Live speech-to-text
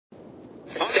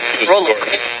Acting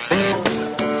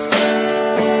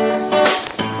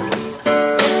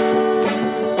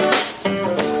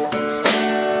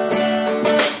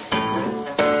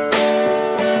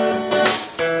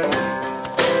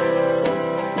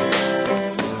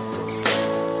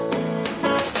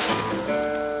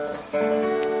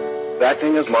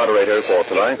as moderator for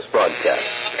tonight's broadcast.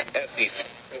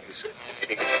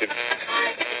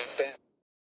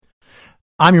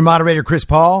 I'm your moderator, Chris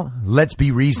Paul. Let's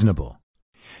be reasonable.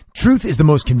 Truth is the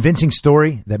most convincing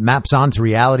story that maps onto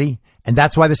reality, and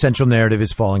that's why the central narrative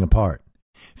is falling apart.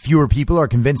 Fewer people are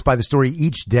convinced by the story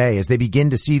each day as they begin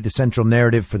to see the central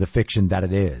narrative for the fiction that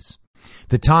it is.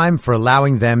 The time for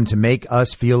allowing them to make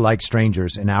us feel like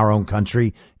strangers in our own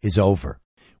country is over.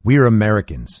 We are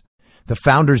Americans. The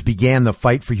founders began the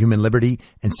fight for human liberty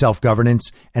and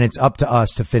self-governance, and it's up to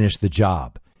us to finish the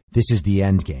job. This is the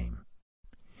Endgame.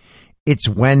 It's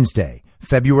Wednesday,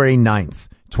 February 9th,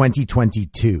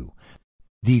 2022,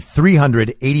 the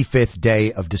 385th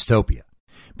day of dystopia.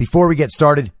 Before we get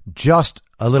started, just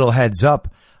a little heads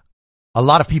up. A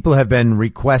lot of people have been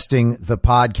requesting the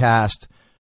podcast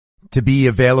to be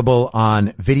available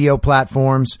on video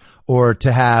platforms or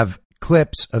to have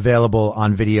clips available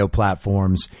on video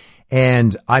platforms.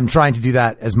 And I'm trying to do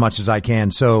that as much as I can.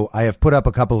 So I have put up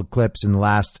a couple of clips in the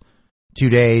last 2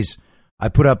 days. I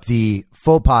put up the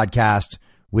full podcast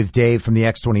with Dave from the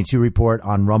X22 Report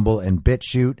on Rumble and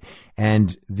BitChute.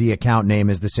 And the account name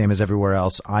is the same as everywhere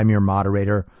else. I'm your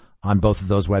moderator on both of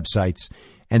those websites.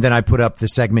 And then I put up the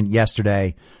segment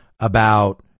yesterday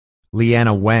about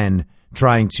Leanna Wen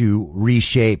trying to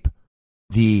reshape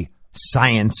the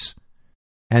science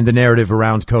and the narrative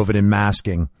around COVID and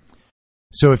masking.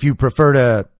 So if you prefer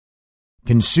to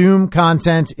consume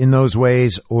content in those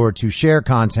ways or to share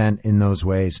content in those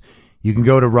ways, you can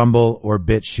go to Rumble or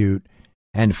BitChute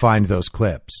and find those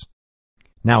clips.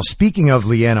 Now, speaking of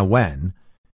Leanna Wen,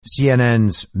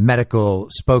 CNN's medical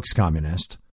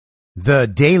spokescommunist, the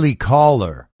Daily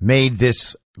Caller made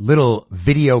this little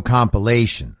video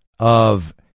compilation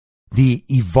of the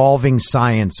evolving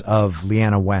science of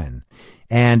Leanna Wen.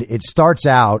 And it starts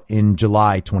out in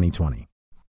July 2020.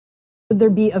 Should there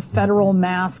be a federal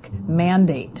mask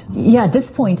mandate? Yeah, at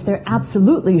this point, there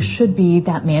absolutely should be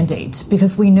that mandate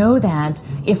because we know that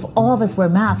if all of us wear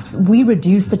masks, we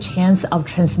reduce the chance of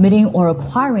transmitting or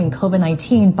acquiring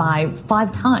COVID-19 by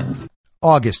 5 times.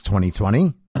 August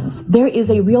 2020. There is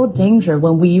a real danger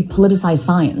when we politicize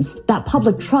science. That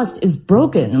public trust is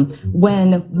broken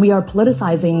when we are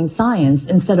politicizing science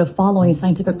instead of following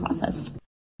scientific process.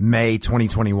 May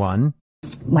 2021.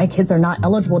 My kids are not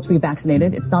eligible to be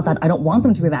vaccinated. It's not that I don't want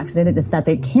them to be vaccinated. It's that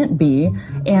they can't be.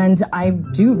 And I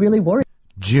do really worry.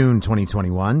 June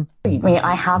 2021. I mean,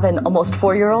 I have an almost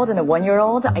 4-year-old and a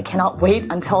 1-year-old. I cannot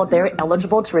wait until they're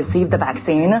eligible to receive the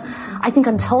vaccine. I think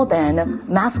until then,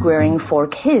 mask wearing for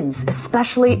kids,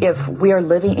 especially if we are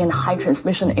living in high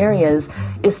transmission areas,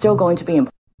 is still going to be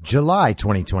important. July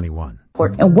 2021.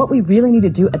 And what we really need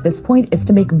to do at this point is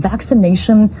to make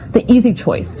vaccination the easy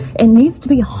choice. It needs to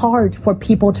be hard for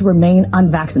people to remain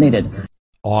unvaccinated.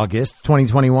 August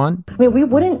 2021. I mean, we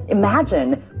wouldn't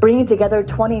imagine bringing together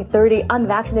 20, 30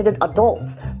 unvaccinated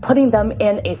adults, putting them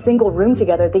in a single room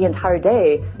together the entire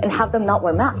day and have them not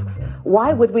wear masks.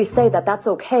 Why would we say that that's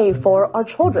okay for our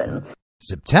children?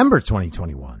 September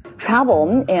 2021.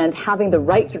 Travel and having the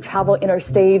right to travel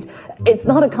interstate, it's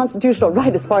not a constitutional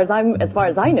right as far as I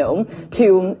know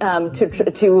to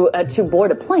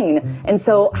board a plane. And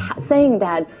so saying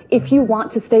that if you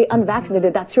want to stay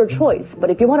unvaccinated, that's your choice.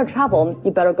 But if you want to travel, you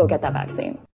better go get that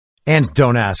vaccine. And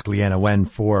don't ask Leanna Wen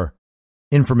for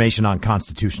information on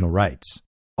constitutional rights.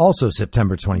 Also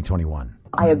September 2021.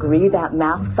 I agree that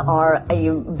masks are a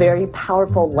very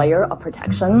powerful layer of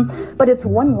protection, but it's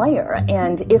one layer.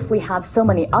 And if we have so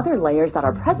many other layers that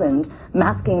are present,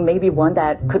 masking may be one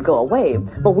that could go away.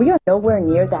 But we are nowhere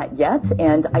near that yet.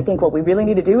 And I think what we really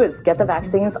need to do is get the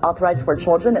vaccines authorized for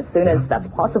children as soon as that's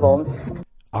possible.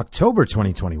 October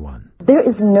 2021. There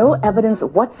is no evidence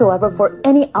whatsoever for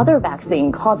any other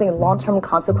vaccine causing long-term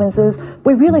consequences.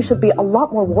 We really should be a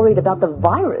lot more worried about the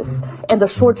virus and the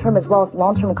short-term as well as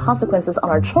long-term consequences on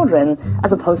our children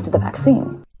as opposed to the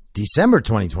vaccine. December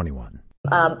 2021.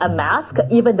 A mask,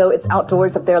 even though it's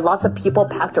outdoors, if there are lots of people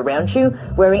packed around you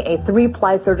wearing a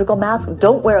 3-ply surgical mask,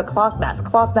 don't wear a cloth mask.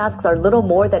 Cloth masks are little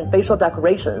more than facial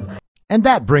decorations. And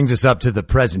that brings us up to the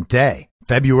present day,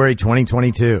 February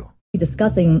 2022.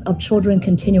 Discussing of children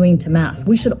continuing to mask.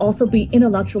 We should also be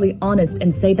intellectually honest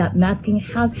and say that masking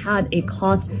has had a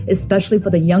cost, especially for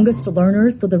the youngest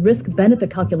learners. So the risk-benefit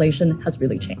calculation has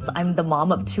really changed. I'm the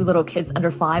mom of 2 little kids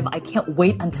under 5. I can't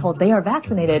wait until they are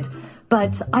vaccinated.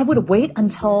 But I would wait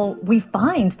until we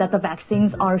find that the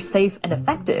vaccines are safe and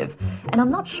effective. And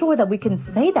I'm not sure that we can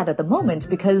say that at the moment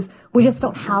because we just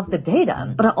don't have the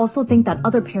data. But I also think that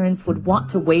other parents would want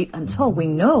to wait until we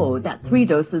know that 3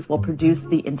 doses will produce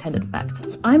the intended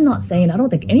effect. I'm not saying, I don't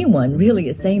think anyone really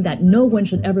is saying that no one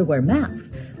should ever wear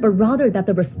masks, but rather that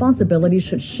the responsibility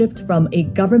should shift from a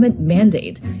government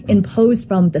mandate imposed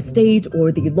from the state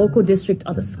or the local district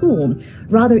of the school.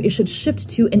 Rather, it should shift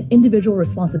to an individual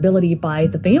responsibility by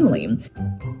the family.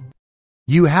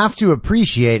 You have to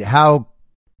appreciate how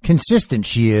consistent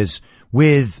she is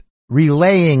with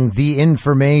relaying the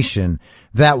information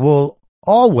that will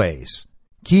always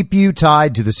keep you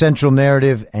tied to the central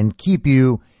narrative and keep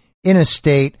you in a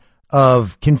state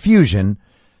of confusion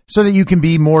so that you can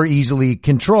be more easily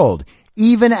controlled.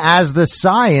 Even as the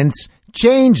science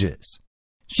changes,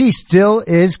 she still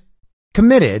is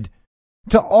committed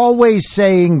to always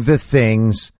saying the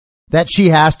things that she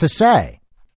has to say.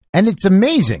 And it's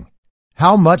amazing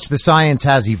how much the science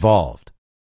has evolved.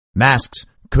 Masks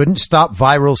couldn't stop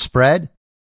viral spread,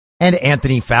 and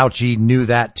Anthony Fauci knew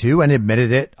that too and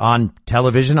admitted it on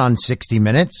television on 60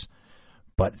 Minutes.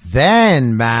 But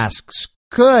then masks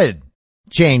could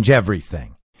change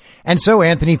everything. And so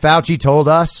Anthony Fauci told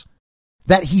us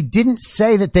that he didn't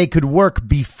say that they could work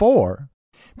before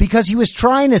because he was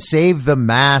trying to save the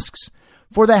masks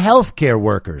for the healthcare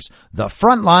workers, the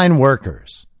frontline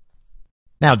workers.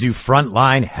 Now, do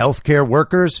frontline healthcare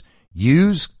workers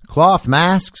use cloth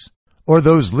masks or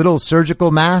those little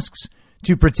surgical masks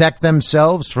to protect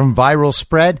themselves from viral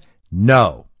spread?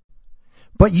 No.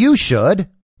 But you should.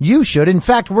 You should. In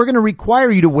fact, we're going to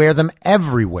require you to wear them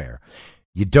everywhere.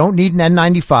 You don't need an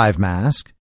N95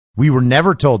 mask. We were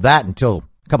never told that until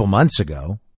a couple months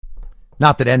ago.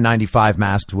 Not that N95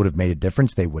 masks would have made a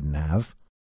difference. They wouldn't have.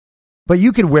 But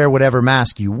you could wear whatever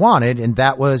mask you wanted, and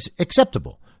that was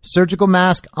acceptable. Surgical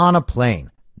mask on a plane,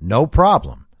 no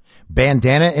problem.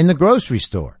 Bandana in the grocery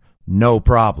store, no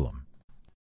problem.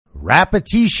 Wrap a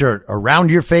t-shirt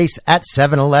around your face at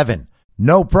 7-Eleven,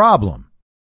 no problem.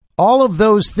 All of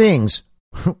those things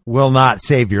will not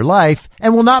save your life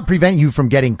and will not prevent you from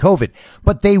getting COVID,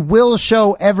 but they will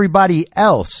show everybody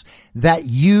else that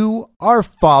you are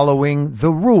following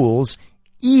the rules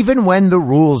even when the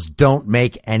rules don't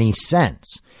make any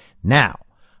sense. Now,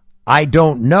 I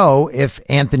don't know if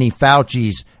Anthony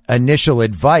Fauci's initial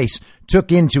advice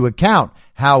took into account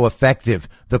how effective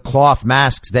the cloth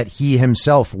masks that he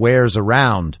himself wears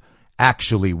around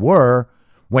actually were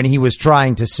when he was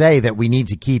trying to say that we need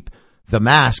to keep the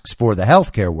masks for the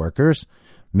healthcare workers.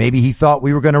 Maybe he thought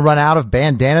we were going to run out of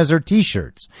bandanas or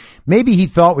T-shirts. Maybe he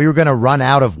thought we were going to run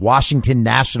out of Washington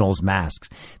Nationals masks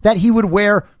that he would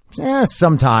wear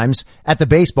sometimes at the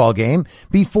baseball game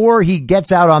before he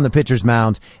gets out on the pitcher's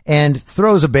mound and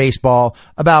throws a baseball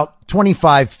about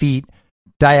 25 feet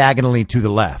diagonally to the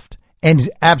left and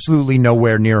absolutely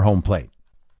nowhere near home plate,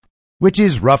 which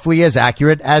is roughly as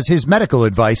accurate as his medical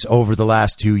advice over the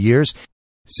last 2 years,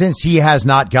 since he has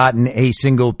not gotten a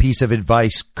single piece of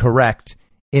advice correct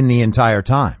in the entire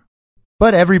time.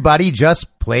 But everybody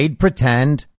just played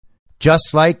pretend,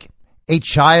 just like a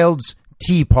child's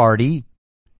tea party.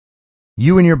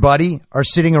 You and your buddy are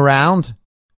sitting around.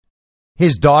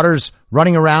 His daughter's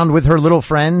running around with her little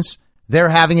friends. They're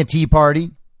having a tea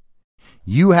party.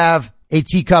 You have a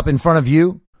teacup in front of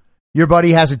you. Your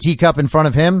buddy has a teacup in front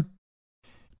of him.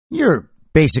 You're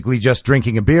basically just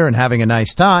drinking a beer and having a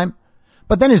nice time.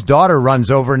 But then his daughter runs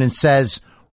over and says,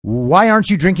 "Why aren't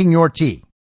you drinking your tea?"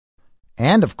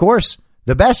 And of course,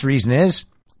 the best reason is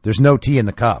there's no tea in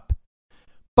the cup.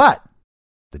 But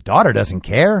the daughter doesn't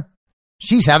care.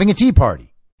 She's having a tea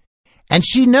party. And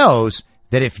she knows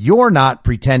that if you're not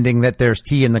pretending that there's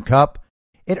tea in the cup,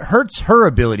 it hurts her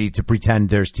ability to pretend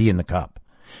there's tea in the cup.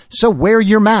 So wear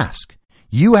your mask.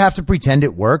 You have to pretend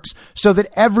it works so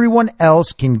that everyone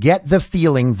else can get the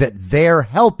feeling that they're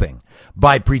helping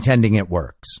by pretending it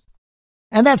works.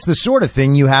 And that's the sort of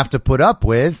thing you have to put up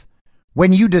with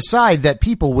when you decide that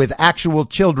people with actual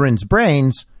children's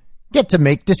brains get to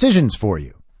make decisions for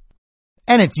you.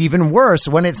 And it's even worse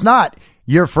when it's not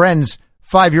your friend's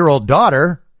 5-year-old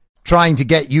daughter trying to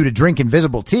get you to drink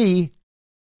invisible tea,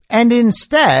 and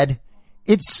instead,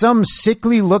 it's some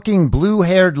sickly-looking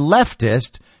blue-haired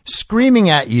leftist screaming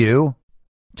at you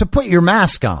to put your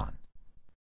mask on.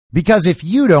 Because if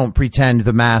you don't pretend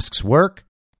the masks work,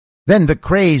 then the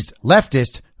crazed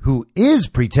leftist who is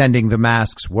pretending the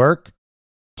masks work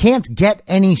can't get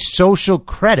any social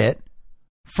credit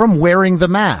from wearing the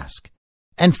mask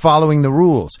and following the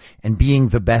rules and being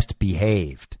the best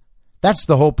behaved. That's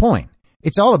the whole point.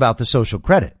 It's all about the social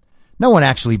credit. No one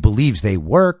actually believes they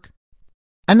work.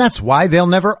 And that's why they'll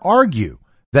never argue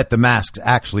that the masks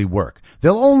actually work.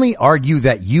 They'll only argue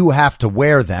that you have to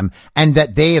wear them and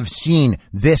that they have seen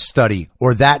this study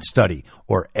or that study,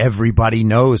 or everybody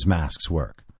knows masks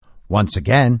work. Once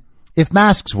again, if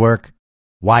masks work,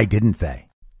 why didn't they?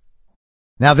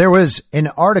 Now, there was an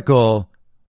article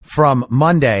from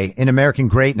Monday in American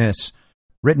Greatness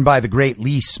written by the great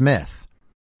Lee Smith.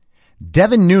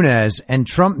 Devin Nunes and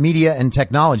Trump Media and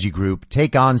Technology Group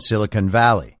take on Silicon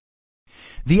Valley.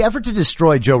 The effort to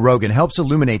destroy Joe Rogan helps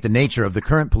illuminate the nature of the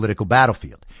current political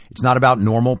battlefield. It's not about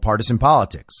normal partisan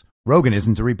politics. Rogan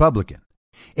isn't a Republican.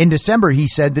 In December, he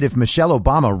said that if Michelle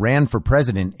Obama ran for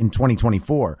president in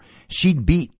 2024, she'd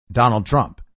beat Donald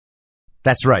Trump.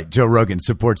 That's right. Joe Rogan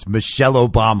supports Michelle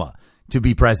Obama to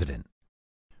be president,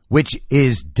 which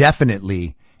is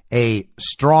definitely a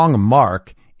strong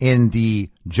mark in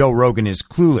the Joe Rogan is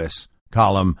clueless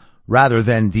column rather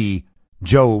than the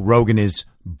Joe Rogan is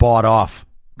bought off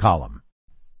column.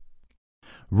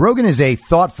 Rogan is a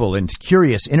thoughtful and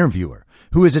curious interviewer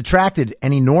who has attracted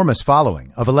an enormous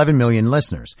following of 11 million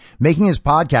listeners, making his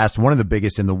podcast one of the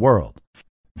biggest in the world.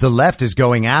 The left is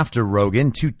going after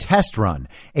Rogan to test run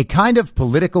a kind of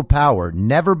political power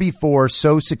never before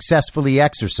so successfully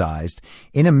exercised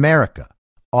in America,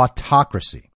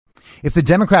 autocracy. If the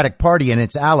Democratic Party and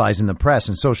its allies in the press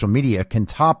and social media can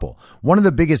topple one of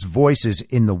the biggest voices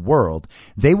in the world,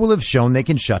 they will have shown they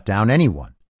can shut down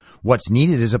anyone. What's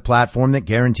needed is a platform that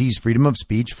guarantees freedom of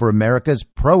speech for America's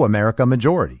pro-America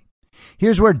majority.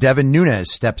 Here's where Devin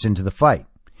Nunes steps into the fight.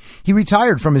 He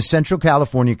retired from his Central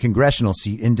California congressional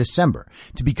seat in December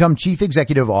to become chief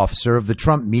executive officer of the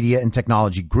Trump Media and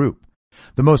Technology Group.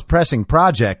 The most pressing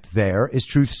project there is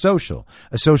Truth Social,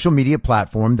 a social media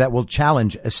platform that will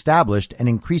challenge established and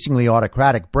increasingly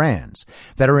autocratic brands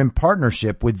that are in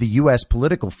partnership with the U.S.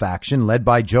 political faction led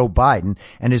by Joe Biden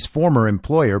and his former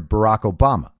employer, Barack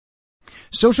Obama.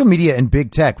 Social media and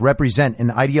big tech represent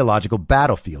an ideological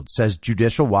battlefield, says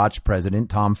Judicial Watch President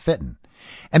Tom Fitton.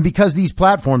 And because these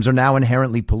platforms are now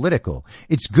inherently political,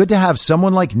 it's good to have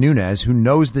someone like Nunes who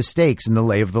knows the stakes and the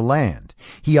lay of the land.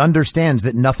 He understands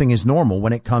that nothing is normal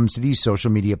when it comes to these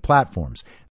social media platforms.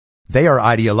 They are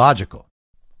ideological.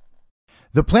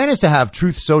 The plan is to have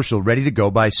Truth Social ready to go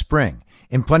by spring,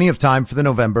 in plenty of time for the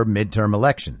November midterm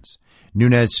elections.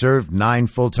 Nunes served 9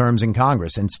 full terms in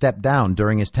Congress and stepped down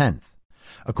during his 10th.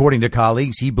 According to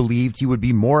colleagues, he believed he would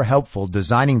be more helpful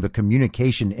designing the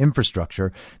communication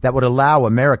infrastructure that would allow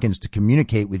Americans to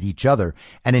communicate with each other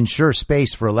and ensure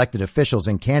space for elected officials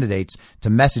and candidates to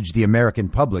message the American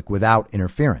public without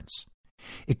interference.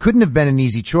 It couldn't have been an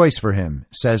easy choice for him,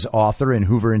 says author and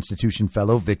Hoover Institution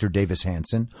fellow Victor Davis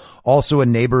Hanson, also a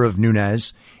neighbor of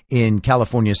Nunes in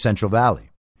California's Central Valley.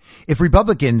 If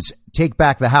Republicans take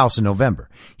back the House in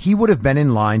November, he would have been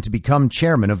in line to become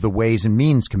chairman of the Ways and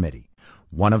Means Committee,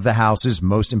 one of the House's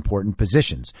most important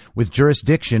positions, with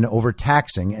jurisdiction over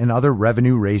taxing and other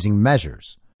revenue-raising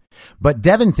measures. But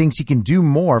Devin thinks he can do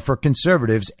more for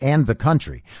conservatives and the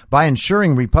country by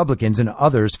ensuring Republicans and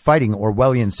others fighting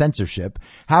Orwellian censorship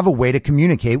have a way to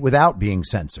communicate without being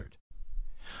censored.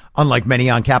 Unlike many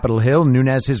on Capitol Hill,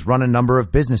 Nunes has run a number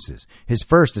of businesses, his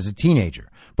first as a teenager,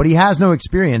 but he has no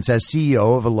experience as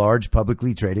CEO of a large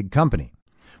publicly traded company.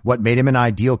 What made him an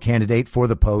ideal candidate for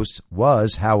the post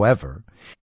was, however,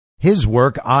 his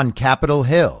work on Capitol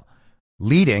Hill,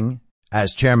 leading,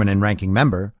 as chairman and ranking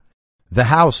member, the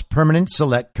House Permanent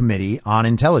Select Committee on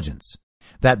Intelligence.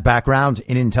 That background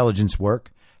in intelligence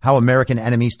work, how American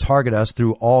enemies target us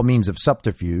through all means of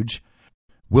subterfuge,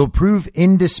 will prove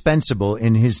indispensable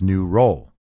in his new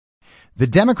role. The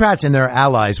Democrats and their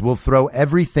allies will throw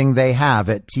everything they have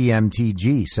at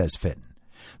TMTG, says Fitton.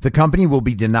 The company will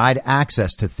be denied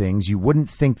access to things you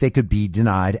wouldn't think they could be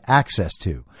denied access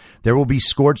to. There will be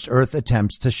scorched earth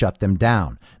attempts to shut them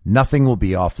down. Nothing will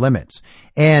be off limits.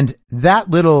 And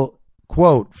that little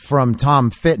quote from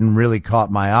Tom Fitton really caught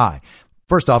my eye.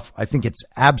 First off, I think it's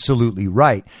absolutely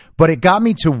right, but it got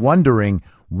me to wondering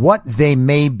what they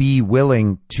may be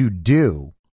willing to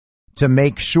do to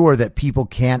make sure that people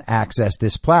can't access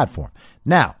this platform.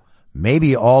 Now,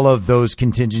 maybe all of those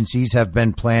contingencies have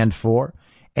been planned for,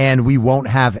 and we won't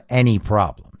have any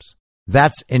problems.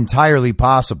 That's entirely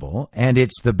possible, and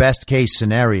it's the best case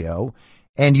scenario.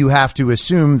 And you have to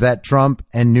assume that Trump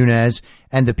and Nunes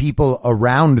and the people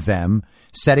around them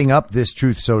setting up this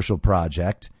Truth Social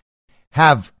project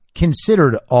have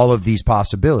considered all of these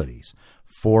possibilities.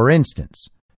 For instance,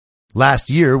 last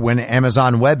year when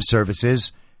Amazon Web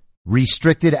Services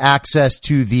restricted access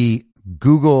to the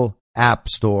Google App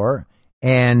Store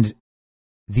and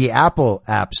the Apple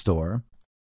App Store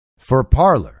for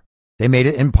Parler, They made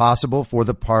it impossible for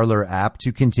the Parler app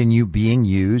to continue being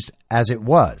used as it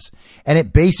was, and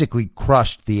it basically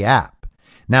crushed the app.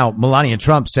 Now, Melania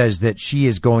Trump says that she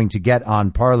is going to get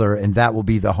on Parler and that will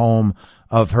be the home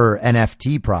of her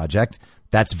NFT project.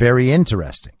 That's very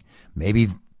interesting. Maybe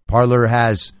Parler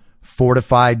has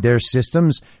fortified their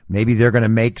systems. Maybe they're going to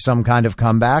make some kind of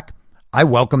comeback. I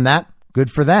welcome that. Good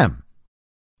for them.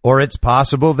 Or it's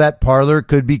possible that Parler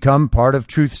could become part of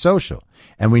Truth Social.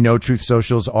 And we know Truth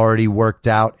Social's already worked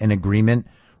out an agreement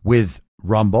with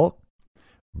Rumble.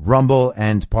 Rumble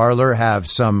and Parler have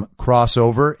some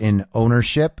crossover in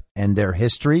ownership and their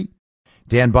history.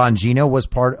 Dan Bongino was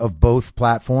part of both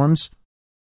platforms.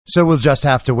 So we'll just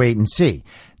have to wait and see.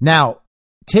 Now,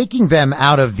 taking them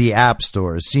out of the app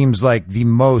stores seems like the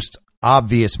most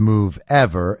obvious move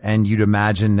ever, and you'd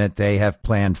imagine that they have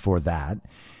planned for that.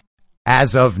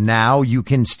 As of now, you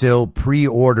can still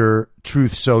pre-order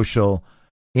Truth Social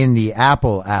in the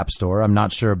Apple App Store. I'm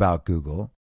not sure about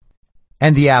Google.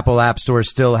 And the Apple App Store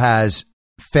still has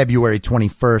February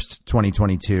 21st,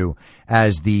 2022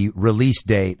 as the release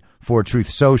date for Truth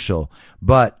Social.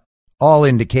 But all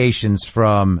indications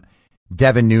from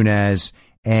Devin Nunes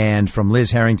and from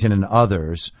Liz Harrington and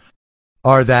others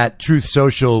are that Truth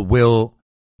Social will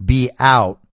be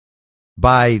out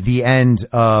by the end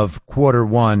of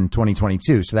Q1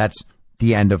 2022. So that's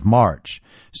the end of March.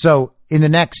 So in the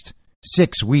next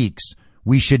 6 weeks,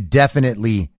 we should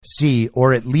definitely see,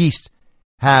 or at least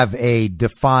have a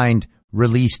defined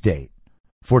release date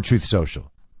for Truth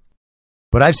Social.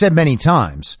 But I've said many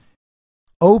times,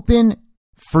 open,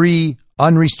 free,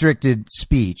 unrestricted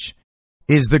speech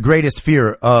is the greatest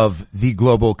fear of the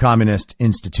global communist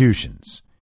institutions.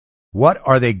 What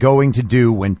are they going to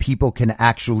do when people can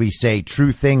actually say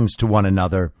true things to one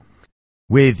another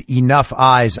with enough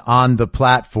eyes on the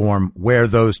platform where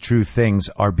those true things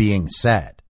are being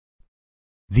said?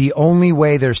 The only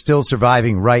way they're still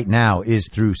surviving right now is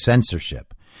through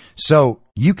censorship. So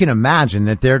you can imagine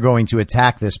that they're going to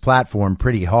attack this platform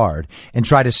pretty hard and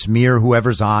try to smear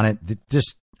whoever's on it,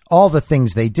 just all the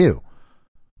things they do.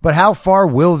 But how far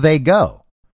will they go?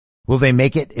 Will they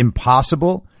make it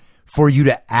impossible for you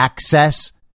to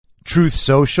access Truth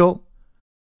Social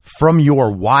from your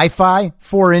Wi-Fi,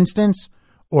 for instance,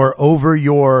 or over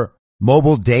your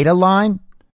mobile data line?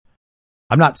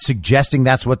 I'm not suggesting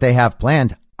that's what they have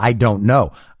planned. I don't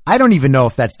know. I don't even know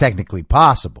if that's technically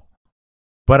possible.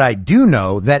 But I do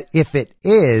know that if it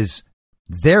is,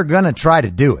 they're going to try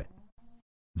to do it.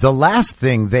 The last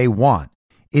thing they want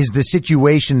is the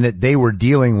situation that they were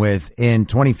dealing with in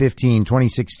 2015,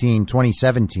 2016,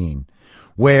 2017,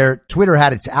 where Twitter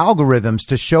had its algorithms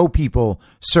to show people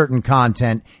certain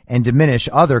content and diminish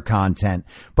other content,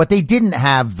 but they didn't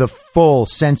have the full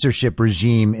censorship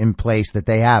regime in place that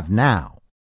they have now.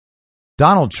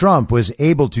 Donald Trump was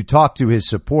able to talk to his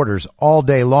supporters all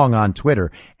day long on Twitter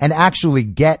and actually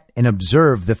get and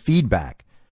observe the feedback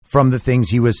from the things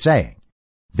he was saying.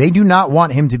 They do not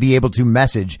want him to be able to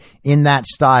message in that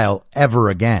style ever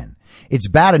again. It's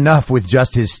bad enough with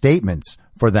just his statements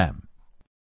for them.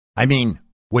 I mean,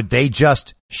 would they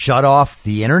just shut off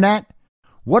the internet?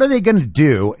 What are they going to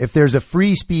do if there's a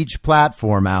free speech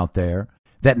platform out there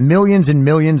that millions and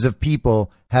millions of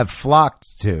people have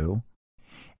flocked to?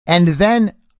 And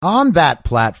then on that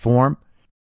platform,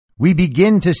 we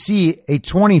begin to see a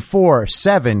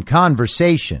 24/7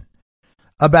 conversation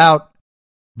about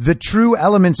the true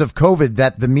elements of COVID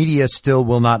that the media still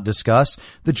will not discuss,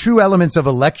 the true elements of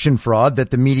election fraud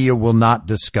that the media will not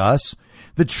discuss,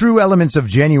 the true elements of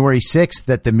January 6th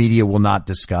that the media will not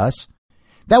discuss.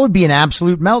 That would be an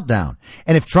absolute meltdown.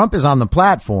 And if Trump is on the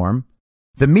platform,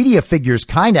 the media figures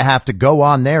kind of have to go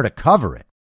on there to cover it.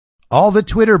 All the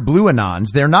Twitter blue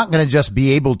anons, they're not going to just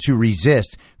be able to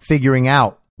resist figuring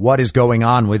out what is going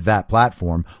on with that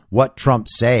platform, what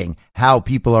Trump's saying, how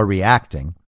people are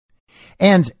reacting.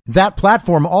 And that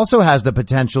platform also has the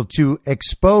potential to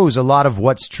expose a lot of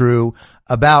what's true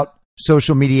about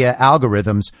social media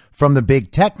algorithms from the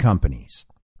big tech companies.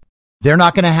 They're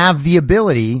not going to have the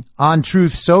ability on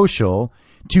Truth Social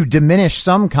to diminish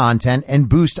some content and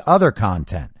boost other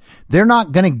content. They're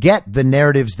not going to get the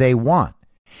narratives they want.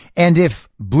 And if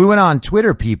Blue Anon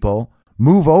Twitter people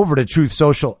move over to Truth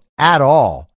Social at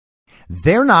all,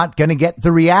 they're not going to get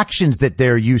the reactions that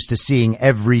they're used to seeing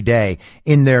every day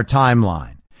in their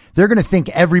timeline. They're going to think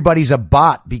everybody's a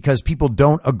bot because people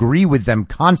don't agree with them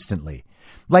constantly.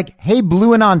 Like, hey,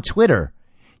 Blue Anon Twitter,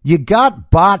 you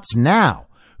got bots now.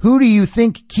 Who do you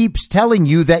think keeps telling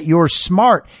you that you're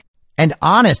smart and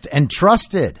honest and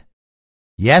trusted?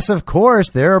 Yes, of course,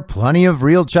 there are plenty of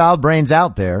real child brains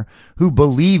out there who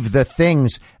believe the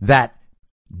things that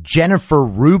Jennifer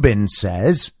Rubin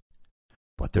says.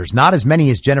 But there's not as many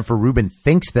as Jennifer Rubin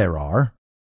thinks there are.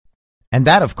 And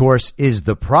that, of course, is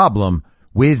the problem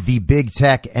with the big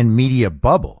tech and media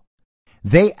bubble.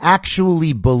 They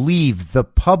actually believe the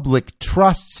public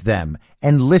trusts them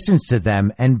and listens to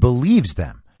them and believes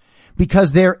them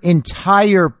because their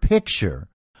entire picture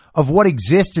of what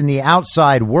exists in the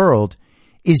outside world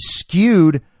is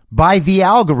skewed by the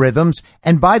algorithms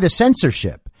and by the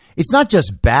censorship. It's not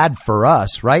just bad for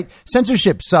us, right?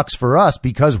 Censorship sucks for us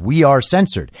because we are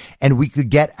censored and we could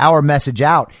get our message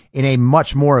out in a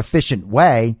much more efficient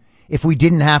way if we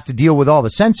didn't have to deal with all the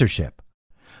censorship.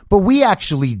 But we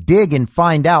actually dig and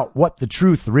find out what the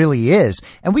truth really is,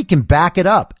 and we can back it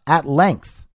up at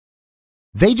length.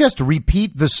 They just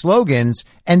repeat the slogans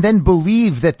and then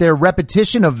believe that their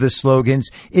repetition of the slogans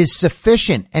is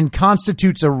sufficient and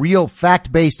constitutes a real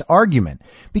fact-based argument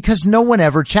because no one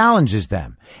ever challenges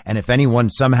them. And if anyone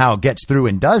somehow gets through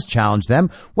and does challenge them,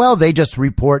 well, they just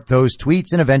report those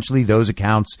tweets and eventually those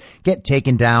accounts get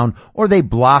taken down or they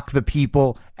block the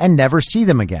people and never see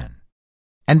them again.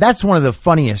 And that's one of the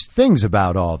funniest things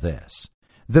about all this.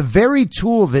 The very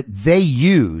tool that they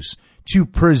use to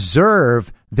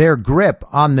preserve their grip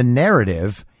on the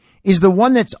narrative is the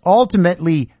one that's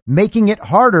ultimately making it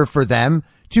harder for them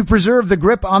to preserve the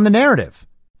grip on the narrative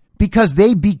because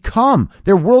their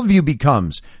worldview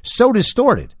becomes so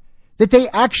distorted that they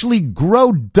actually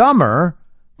grow dumber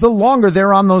the longer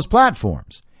they're on those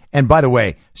platforms. And by the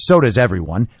way, so does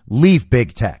everyone. Leave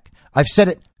big tech. I've said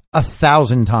it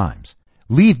 1,000 times.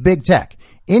 Leave big tech.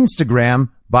 Instagram,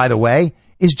 by the way,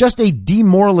 is just a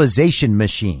demoralization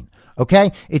machine.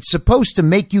 Okay? It's supposed to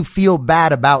make you feel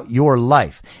bad about your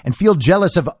life and feel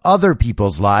jealous of other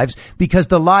people's lives because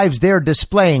the lives they're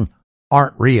displaying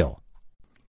aren't real.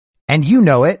 And you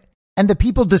know it, and the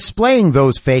people displaying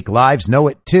those fake lives know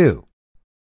it too.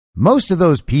 Most of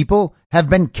those people have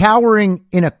been cowering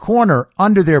in a corner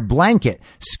under their blanket,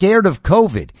 scared of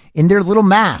COVID, in their little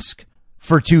mask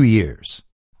for 2 years.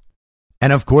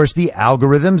 And of course, the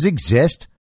algorithms exist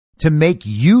to make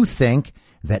you think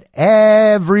that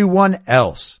everyone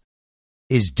else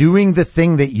is doing the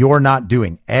thing that you're not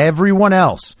doing. Everyone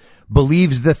else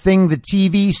believes the thing the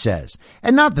TV says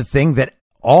and not the thing that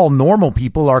all normal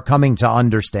people are coming to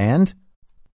understand.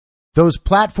 Those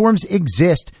platforms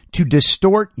exist to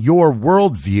distort your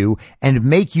worldview and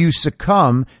make you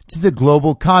succumb to the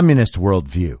global communist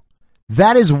worldview.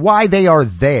 That is why they are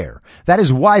there. That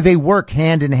is why they work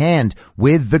hand in hand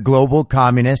with the global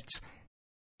communists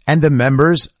and the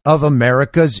members of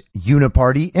America's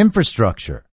uniparty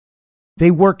infrastructure.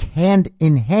 They work hand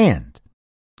in hand.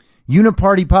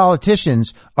 Uniparty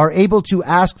politicians are able to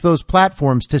ask those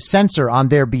platforms to censor on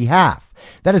their behalf.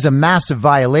 That is a massive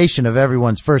violation of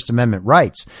everyone's First Amendment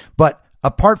rights. But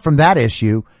apart from that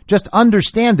issue, just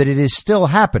understand that it is still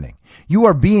happening. You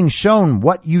are being shown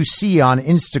what you see on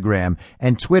Instagram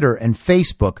and Twitter and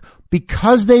Facebook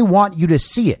because they want you to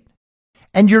see it.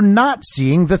 And you're not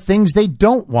seeing the things they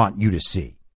don't want you to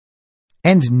see.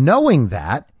 And knowing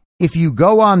that, if you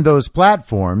go on those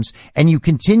platforms and you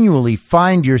continually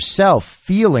find yourself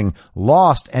feeling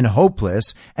lost and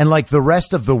hopeless and like the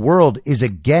rest of the world is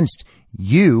against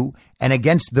you and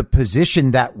against the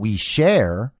position that we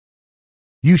share,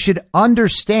 you should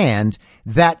understand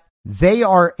that they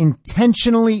are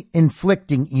intentionally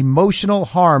inflicting emotional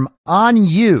harm on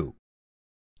you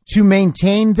to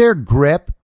maintain their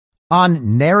grip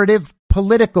on narrative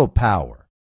political power.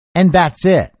 And that's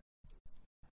it.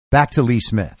 Back to Lee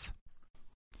Smith.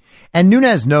 And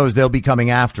Nunes knows they'll be coming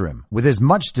after him with as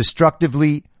much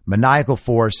destructively maniacal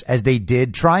force as they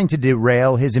did trying to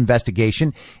derail his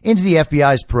investigation into the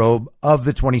FBI's probe of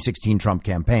the 2016 Trump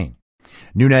campaign.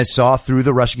 Nunes saw through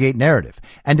the Russiagate narrative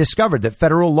and discovered that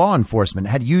federal law enforcement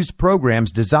had used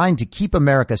programs designed to keep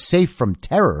America safe from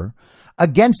terror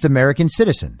against American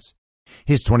citizens.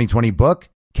 His 2020 book,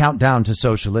 Countdown to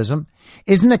Socialism,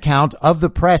 is an account of the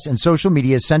press and social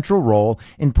media's central role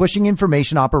in pushing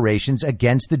information operations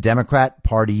against the Democrat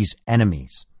Party's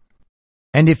enemies.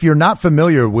 And if you're not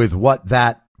familiar with what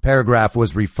that paragraph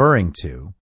was referring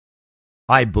to,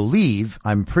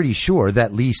 I'm pretty sure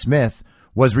that Lee Smith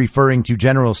was referring to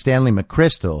General Stanley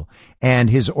McChrystal and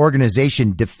his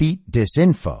organization Defeat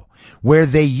Disinfo, where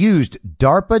they used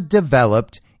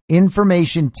DARPA-developed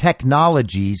information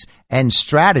technologies and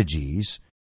strategies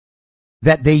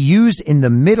that they used in the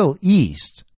Middle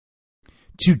East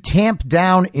to tamp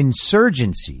down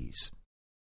insurgencies.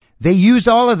 They used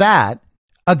all of that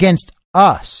against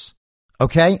us,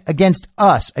 okay? Against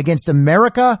us, against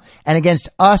America, and against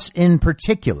us in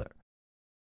particular,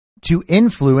 to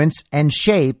influence and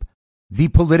shape the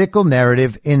political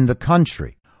narrative in the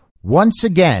country. Once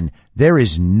again, there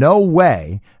is no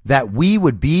way that we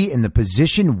would be in the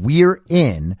position we're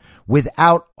in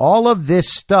without all of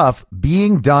this stuff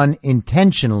being done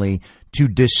intentionally to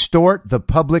distort the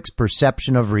public's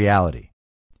perception of reality.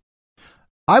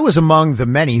 I was among the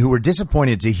many who were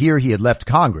disappointed to hear he had left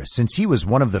Congress, since he was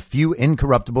one of the few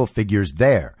incorruptible figures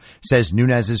there, says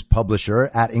Nunes's publisher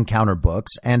at Encounter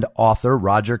Books and author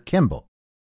Roger Kimball.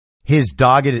 His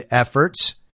dogged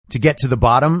efforts to get to the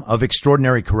bottom of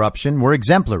extraordinary corruption were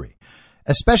exemplary,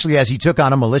 especially as he took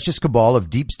on a malicious cabal of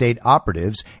deep state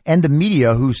operatives and the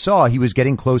media who saw he was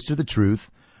getting close to the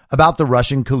truth about the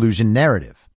Russian collusion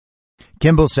narrative.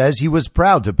 Kimball says he was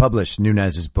proud to publish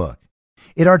Nunes's book.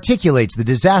 It articulates the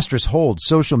disastrous hold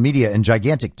social media and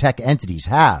gigantic tech entities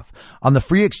have on the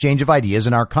free exchange of ideas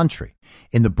in our country.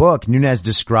 In the book, Nunes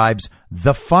describes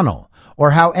the funnel,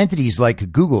 or how entities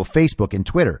like Google, Facebook, and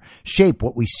Twitter shape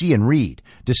what we see and read,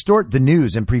 distort the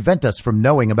news, and prevent us from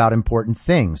knowing about important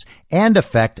things, and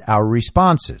affect our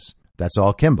responses. That's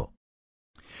all Kimball.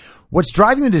 What's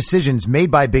driving the decisions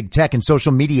made by big tech and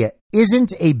social media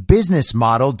isn't a business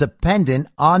model dependent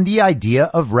on the idea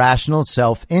of rational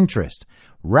self-interest.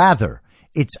 Rather,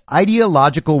 it's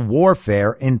ideological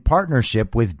warfare in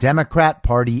partnership with Democrat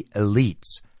Party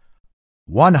elites.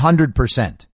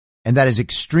 100%. And that is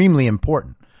extremely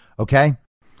important. Okay?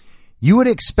 You would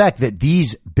expect that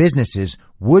these businesses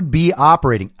would be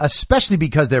operating, especially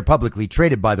because they're publicly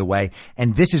traded, by the way,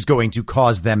 and this is going to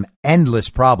cause them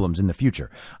endless problems in the future.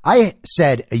 I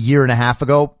said a year and a half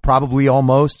ago, probably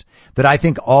almost, that I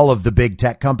think all of the big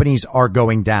tech companies are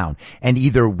going down and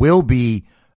either will be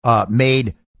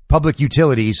made public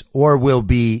utilities or will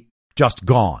be just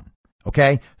gone.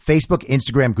 Okay? Facebook,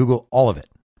 Instagram, Google, all of it.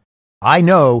 I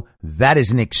know that is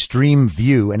an extreme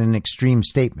view and an extreme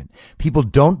statement. People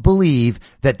don't believe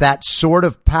that that sort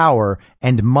of power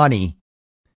and money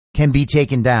can be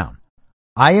taken down.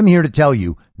 I am here to tell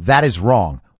you that is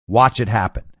wrong. Watch it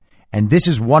happen. And this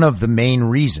is one of the main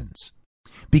reasons,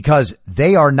 because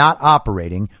they are not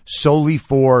operating solely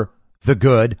for the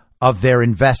good of their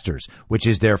investors, which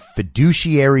is their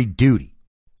fiduciary duty.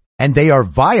 And they are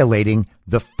violating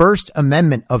the First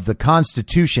Amendment of the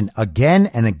Constitution again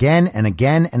and again and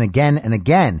again and again and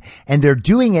again. And they're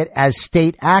doing it as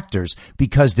state actors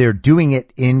because they're doing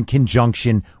it in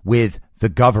conjunction with the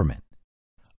government.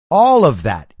 All of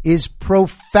that is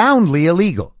profoundly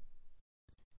illegal.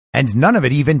 And none of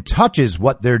it even touches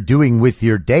what they're doing with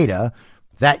your data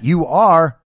that you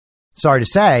are, sorry to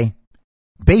say,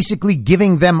 basically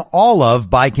giving them all of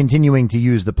by continuing to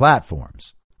use the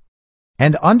platforms.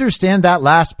 And understand that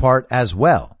last part as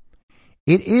well.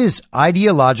 It is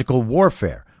ideological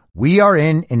warfare. We are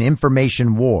in an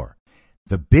information war.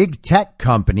 The big tech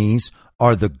companies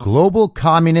are the global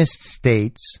communist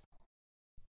states'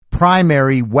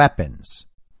 primary weapons.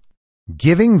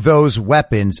 Giving those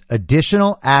weapons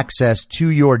additional access to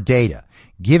your data,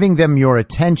 giving them your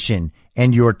attention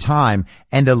and your time,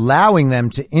 and allowing them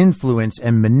to influence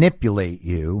and manipulate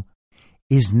you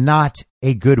is not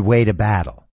a good way to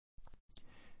battle.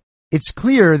 It's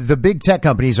clear the big tech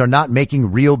companies are not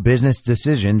making real business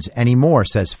decisions anymore,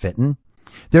 says Fitton.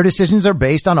 Their decisions are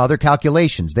based on other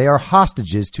calculations. They are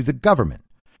hostages to the government.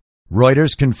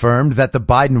 Reuters confirmed that the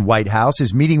Biden White House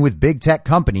is meeting with big tech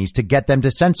companies to get them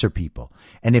to censor people.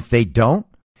 And if they don't,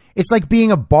 it's like being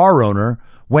a bar owner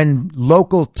when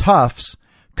local toughs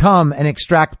come and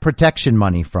extract protection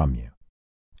money from you.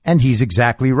 And he's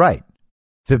exactly right.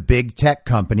 The big tech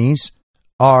companies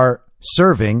are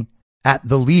serving at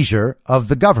the leisure of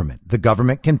the government. The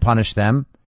government can punish them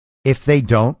if they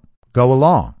don't go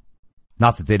along.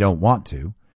 Not that they don't want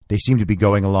to. They seem to be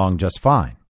going along just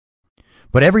fine.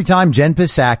 But every time Jen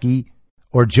Psaki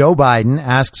or Joe Biden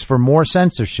asks for more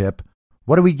censorship,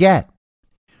 what do we get?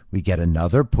 We get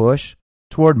another push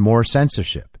toward more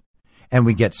censorship. And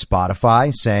we get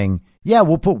Spotify saying, yeah,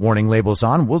 we'll put warning labels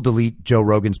on. We'll delete Joe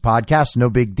Rogan's podcast. No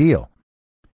big deal.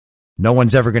 No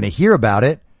one's ever going to hear about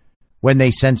it when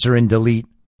they censor and delete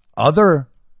other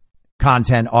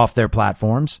content off their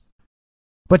platforms.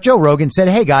 But Joe Rogan said,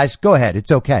 hey guys, go ahead.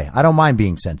 It's okay. I don't mind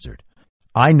being censored.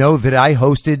 I know that I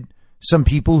hosted some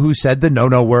people who said the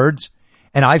no words,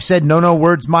 and I've said no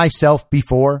words myself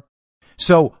before.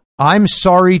 So I'm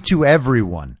sorry to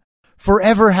everyone for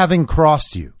ever having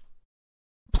crossed you.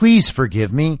 Please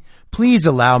forgive me. Please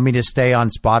allow me to stay on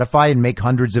Spotify and make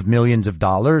hundreds of millions of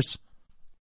dollars.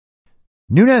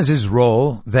 Nunes's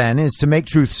role, then, is to make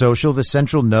Truth Social the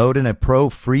central node in a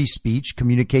pro-free speech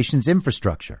communications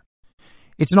infrastructure.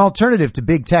 It's an alternative to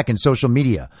big tech and social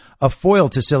media, a foil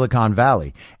to Silicon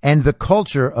Valley, and the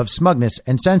culture of smugness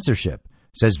and censorship,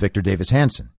 says Victor Davis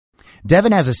Hanson.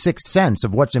 Devin has a sixth sense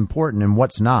of what's important and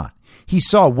what's not. He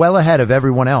saw well ahead of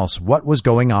everyone else what was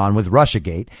going on with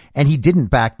Russiagate, and he didn't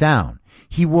back down.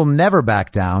 He will never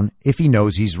back down if he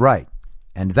knows he's right.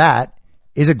 And that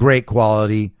is a great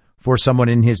quality for someone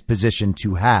in his position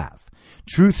to have.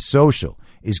 Truth Social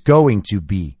is going to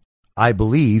be, I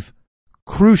believe,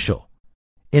 crucial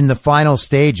in the final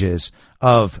stages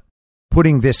of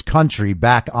putting this country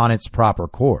back on its proper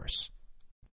course.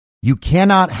 You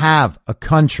cannot have a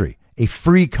country, a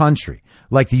free country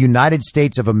like the United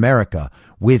States of America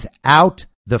without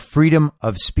the freedom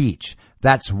of speech.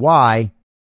 That's why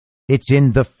it's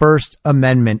in the First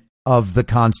Amendment of the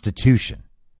Constitution.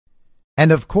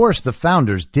 And of course, the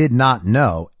founders did not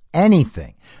know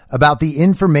anything about the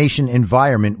information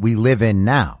environment we live in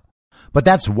now. But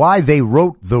that's why they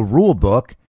wrote the rule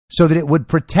book, so that it would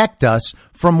protect us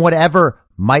from whatever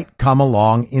might come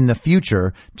along in the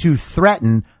future to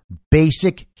threaten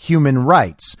basic human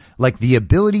rights, like the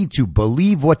ability to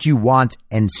believe what you want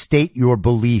and state your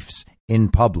beliefs in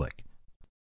public.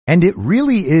 And it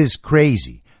really is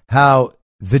crazy how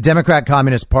the Democrat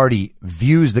Communist Party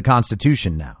views the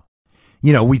Constitution now.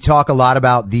 You know, we talk a lot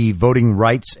about the voting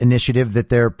rights initiative that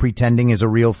they're pretending is a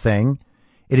real thing.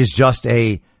 It is just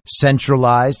a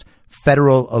centralized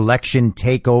federal election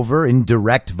takeover in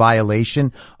direct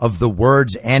violation of the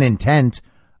words and intent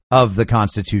of the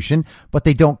Constitution, but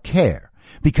they don't care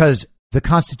because the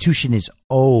Constitution is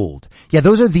old. Yeah,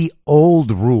 those are the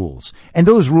old rules, and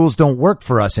those rules don't work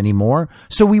for us anymore,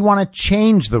 so we want to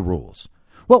change the rules.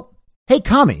 Well, hey,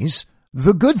 commies,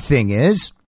 the good thing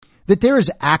is that there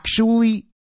is actually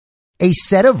a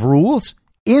set of rules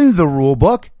in the rule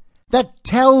book that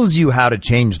tells you how to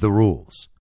change the rules.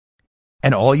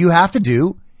 And all you have to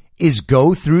do is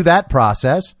go through that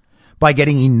process by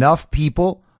getting enough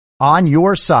people on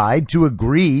your side to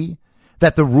agree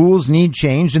that the rules need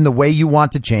changed in the way you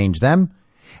want to change them,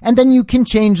 and then you can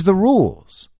change the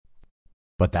rules.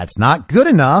 But that's not good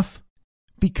enough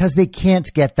because they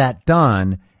can't get that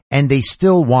done, and they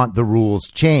still want the rules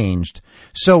changed.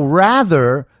 So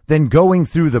rather than going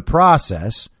through the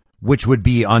process, which would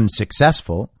be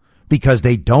unsuccessful because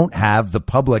they don't have the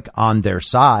public on their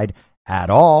side at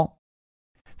all,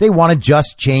 they want to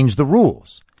just change the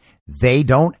rules. They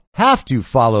don't have to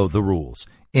follow the rules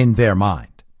in their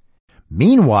mind.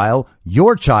 Meanwhile,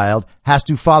 your child has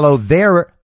to follow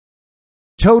their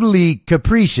totally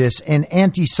capricious and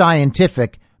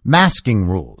anti-scientific masking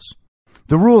rules.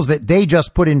 The rules that they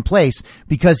just put in place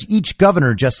because each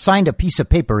governor just signed a piece of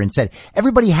paper and said,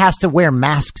 everybody has to wear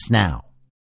masks now.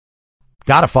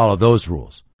 Got to follow those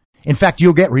rules. In fact,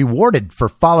 you'll get rewarded for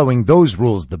following those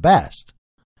rules the best.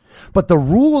 But the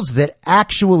rules that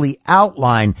actually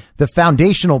outline the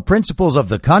foundational principles of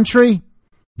the country,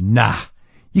 nah,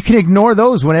 you can ignore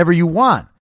those whenever you want.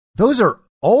 Those are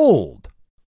old.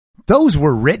 Those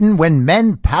were written when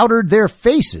men powdered their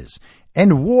faces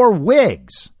and wore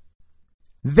wigs.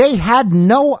 They had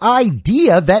no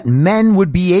idea that men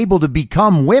would be able to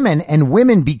become women and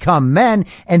women become men,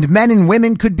 and men and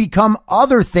women could become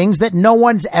other things that no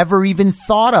one's ever even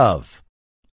thought of.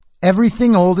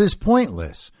 Everything old is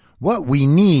pointless. What we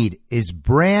need is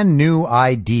brand new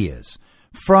ideas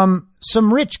from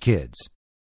some rich kids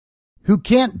who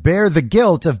can't bear the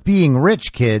guilt of being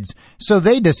rich kids, so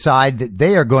they decide that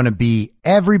they are going to be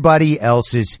everybody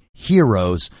else's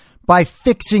heroes by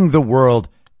fixing the world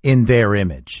in their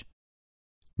image.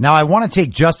 Now, I want to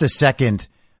take just a second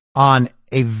on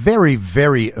a very,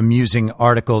 very amusing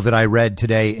article that I read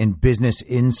today in Business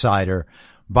Insider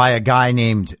by a guy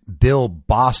named Bill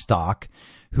Bostock,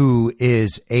 who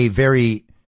is a very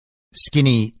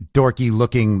skinny, dorky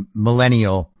looking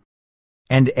millennial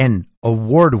and an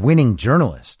award-winning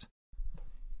journalist.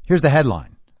 Here's the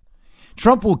headline.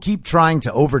 Trump will keep trying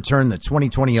to overturn the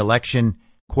 2020 election,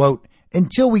 quote,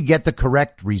 until we get the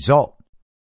correct result,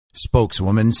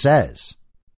 spokeswoman says.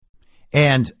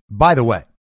 And by the way,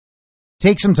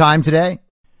 take some time today,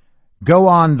 go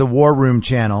on the War Room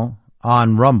channel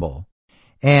on Rumble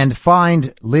and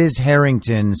find Liz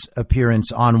Harrington's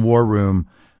appearance on War Room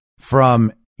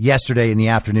from yesterday in the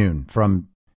afternoon, from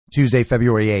Tuesday,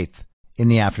 February 8th in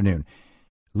the afternoon.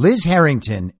 Liz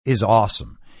Harrington is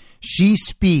awesome. She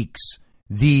speaks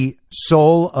the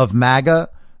soul of MAGA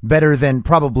better than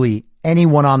probably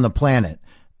anyone on the planet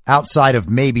outside of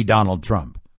maybe Donald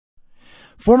Trump.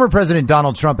 Former President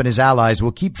Donald Trump and his allies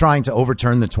will keep trying to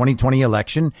overturn the 2020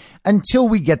 election until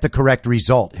we get the correct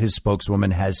result, his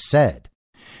spokeswoman has said.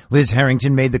 Liz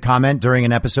Harrington made the comment during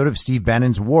an episode of Steve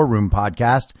Bannon's War Room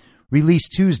podcast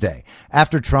released Tuesday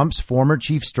after Trump's former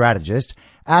chief strategist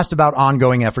asked about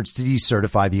ongoing efforts to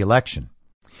decertify the election.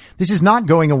 This is not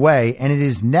going away, and it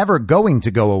is never going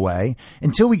to go away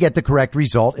until we get the correct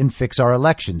result and fix our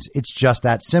elections. It's just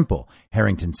that simple,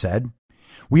 Harrington said.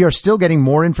 We are still getting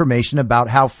more information about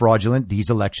how fraudulent these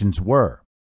elections were.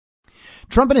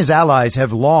 Trump and his allies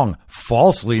have long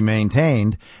falsely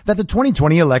maintained that the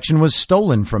 2020 election was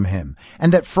stolen from him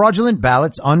and that fraudulent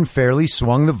ballots unfairly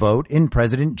swung the vote in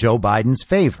President Joe Biden's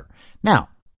favor. Now,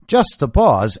 just to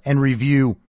pause and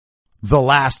review the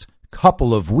last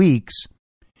couple of weeks,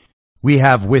 we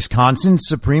have Wisconsin's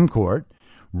Supreme Court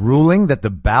ruling that the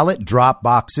ballot drop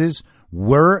boxes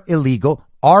were illegal,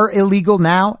 are illegal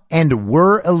now, and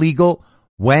were illegal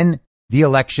when the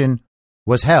election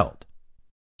was held.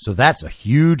 So that's a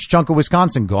huge chunk of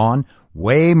Wisconsin gone,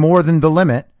 way more than the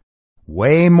limit,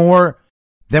 way more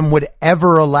than would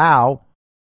ever allow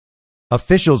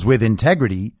officials with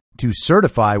integrity to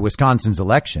certify Wisconsin's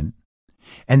election.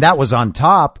 And that was on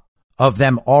top of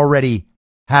them already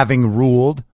having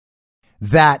ruled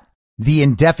that the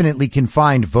indefinitely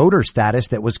confined voter status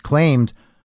that was claimed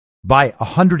by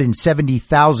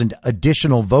 170,000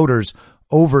 additional voters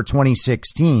over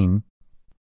 2016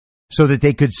 so that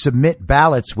they could submit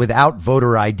ballots without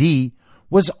voter ID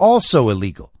was also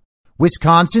illegal.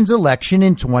 Wisconsin's election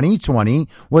in 2020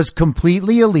 was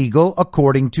completely illegal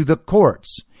according to the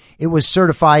courts. It was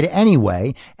certified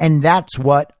anyway, and that's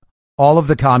what all of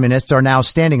the communists are now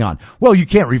standing on. Well, you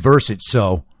can't reverse it,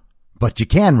 but you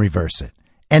can reverse it,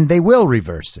 and they will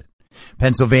reverse it.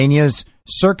 Pennsylvania's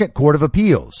Circuit Court of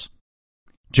Appeals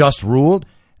just ruled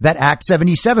that Act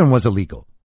 77 was illegal.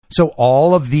 So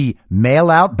all of the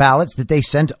mail-out ballots that they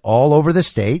sent all over the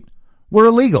state were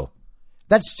illegal.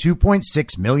 That's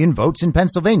 2.6 million votes in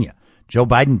Pennsylvania. Joe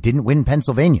Biden didn't win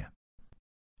Pennsylvania.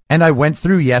 And I went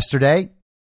through yesterday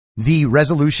the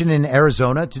resolution in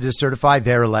Arizona to decertify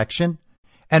their election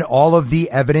and all of the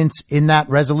evidence in that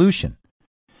resolution.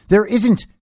 There isn't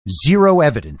zero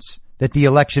evidence that the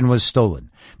election was stolen.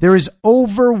 There is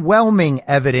overwhelming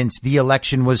evidence the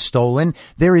election was stolen.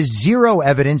 There is zero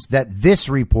evidence that this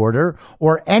reporter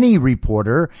or any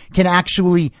reporter can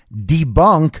actually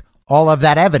debunk all of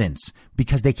that evidence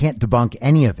because they can't debunk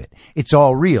any of it. It's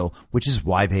all real, which is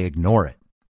why they ignore it.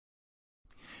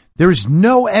 There is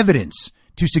no evidence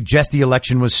to suggest the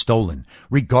election was stolen.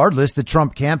 Regardless, the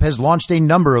Trump camp has launched a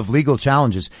number of legal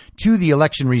challenges to the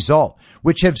election result,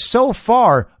 which have so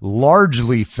far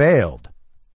largely failed.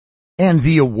 And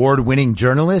the award-winning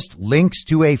journalist links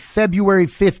to a February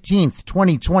 15th,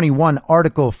 2021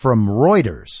 article from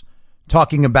Reuters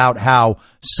talking about how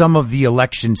some of the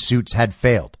election suits had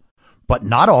failed, but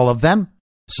not all of them.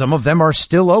 Some of them are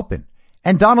still open,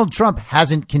 and Donald Trump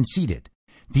hasn't conceded.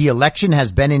 The election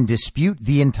has been in dispute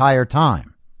the entire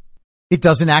time. It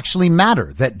doesn't actually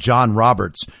matter that John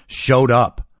Roberts showed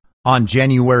up on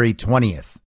January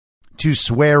 20th to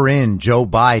swear in Joe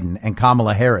Biden and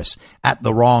Kamala Harris at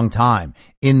the wrong time,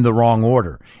 in the wrong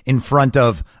order, in front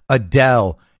of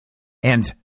Adele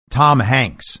and Tom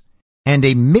Hanks and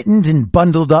a mittened and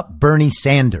bundled up Bernie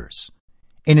Sanders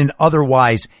in an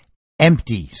otherwise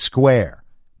empty square.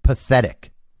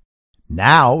 Pathetic.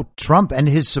 Now, Trump and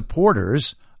his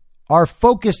supporters are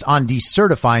focused on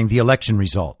decertifying the election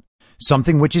result,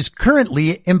 something which is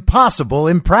currently impossible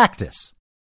in practice.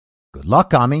 Good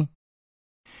luck, Kami.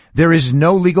 There is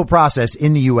no legal process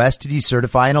in the U.S. to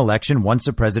decertify an election once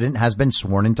a president has been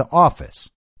sworn into office.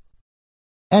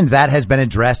 And that has been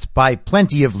addressed by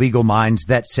plenty of legal minds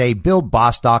that say Bill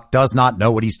Bostock does not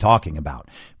know what he's talking about.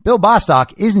 Bill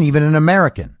Bostock isn't even an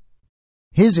American.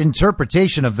 His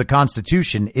interpretation of the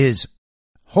Constitution is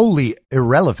wholly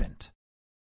irrelevant.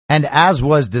 And as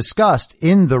was discussed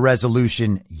in the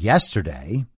resolution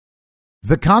yesterday,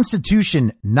 the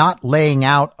Constitution not laying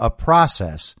out a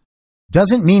process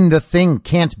doesn't mean the thing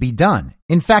can't be done.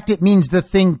 In fact, it means the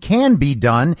thing can be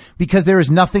done because there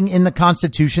is nothing in the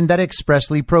Constitution that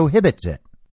expressly prohibits it.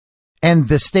 And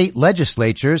the state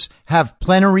legislatures have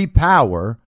plenary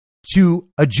power to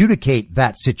adjudicate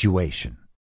that situation.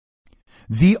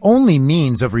 The only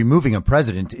means of removing a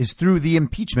president is through the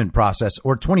impeachment process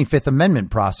or 25th Amendment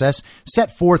process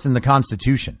set forth in the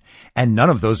Constitution, and none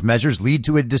of those measures lead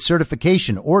to a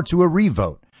decertification or to a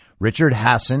revote. Richard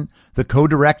Hassan, the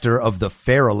co-director of the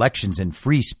Fair Elections and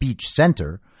Free Speech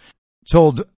Center,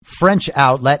 told French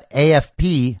outlet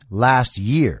AFP last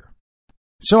year.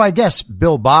 So I guess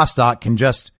Bill Bostock can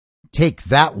just take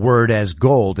that word as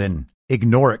gold and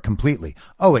ignore it completely.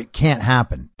 Oh, it can't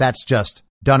happen. That's just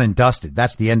done and dusted.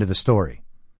 That's the end of the story.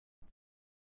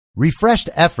 Refreshed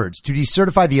efforts to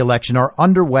decertify the election are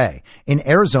underway in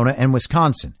Arizona and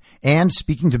Wisconsin. And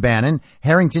speaking to Bannon,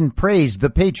 Harrington praised the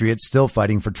patriots still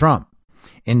fighting for Trump.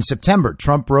 In September,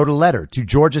 Trump wrote a letter to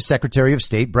Georgia Secretary of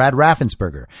State Brad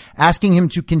Raffensperger asking him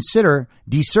to consider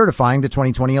decertifying the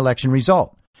 2020 election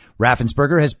result.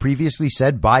 Raffensperger has previously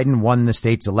said Biden won the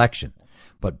state's election.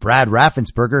 But Brad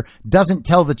Raffensperger doesn't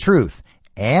tell the truth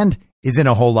and is in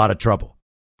a whole lot of trouble.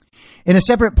 In a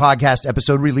separate podcast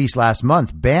episode released last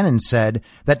month, Bannon said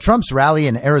that Trump's rally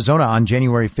in Arizona on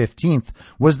January 15th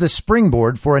was the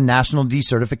springboard for a national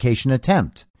decertification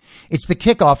attempt. It's the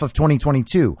kickoff of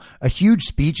 2022, a huge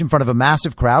speech in front of a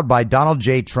massive crowd by Donald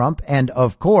J. Trump, and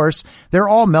of course, they're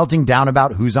all melting down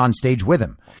about who's on stage with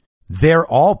him. They're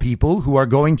all people who are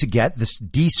going to get this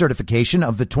decertification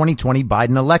of the 2020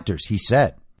 Biden electors, he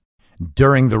said.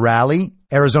 During the rally,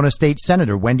 Arizona State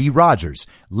Senator Wendy Rogers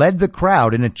led the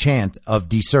crowd in a chant of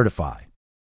decertify.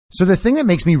 So the thing that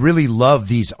makes me really love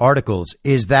these articles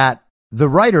is that the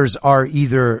writers are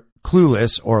either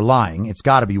clueless or lying. It's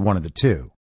got to be one of the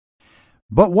two.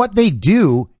 But what they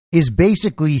do is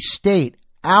basically state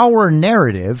our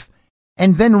narrative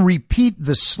and then repeat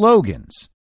the slogans.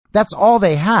 That's all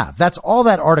they have. That's all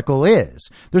that article is.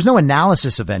 There's no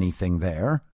analysis of anything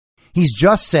there. He's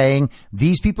just saying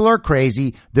these people are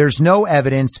crazy. There's no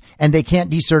evidence and they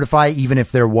can't decertify even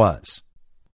if there was.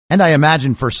 And I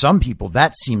imagine for some people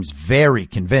that seems very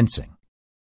convincing.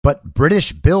 But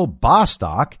British Bill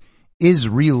Bostock is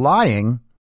relying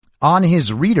on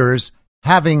his readers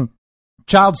having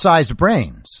child-sized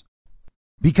brains,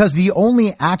 because the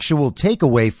only actual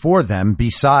takeaway for them,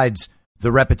 besides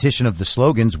the repetition of the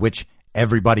slogans, which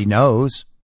everybody knows,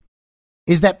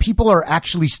 is that people are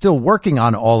actually still working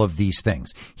on all of these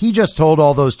things. He just told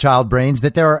all those child brains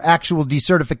that there are actual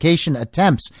decertification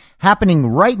attempts happening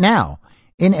right now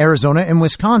in Arizona and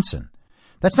Wisconsin.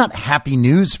 That's not happy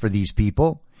news for these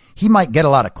people. He might get a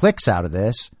lot of clicks out of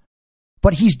this,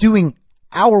 but he's doing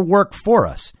our work for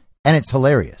us, and it's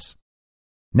hilarious.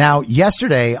 Now,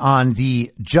 yesterday on the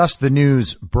Just the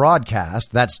News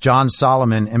broadcast, that's John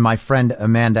Solomon and my friend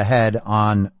Amanda Head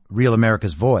on Real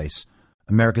America's Voice,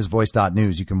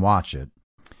 americasvoice.news. You can watch it.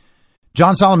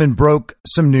 John Solomon broke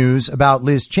some news about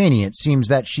Liz Cheney. It seems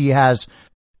that she has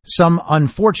some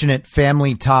unfortunate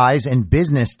family ties and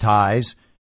business ties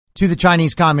to the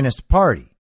Chinese Communist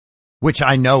Party, which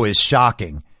I know is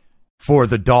shocking for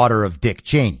the daughter of Dick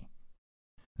Cheney.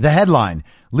 The headline,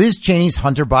 Liz Cheney's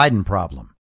Hunter Biden problem.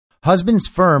 Husband's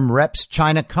firm reps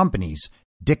China companies,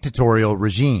 dictatorial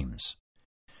regimes.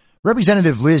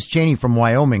 Representative Liz Cheney from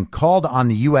Wyoming called on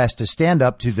the U.S. to stand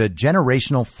up to the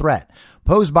generational threat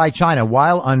posed by China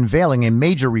while unveiling a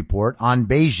major report on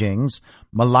Beijing's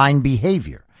malign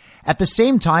behavior. At the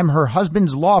same time, her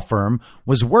husband's law firm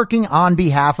was working on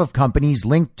behalf of companies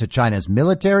linked to China's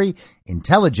military,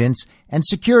 intelligence, and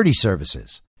security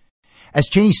services. As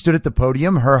Cheney stood at the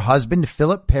podium, her husband,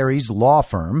 Philip Perry's law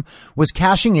firm, was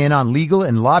cashing in on legal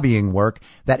and lobbying work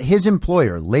that his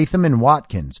employer, Latham &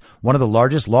 Watkins, one of the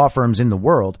largest law firms in the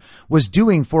world, was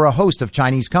doing for a host of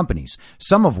Chinese companies,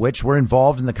 some of which were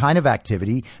involved in the kind of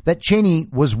activity that Cheney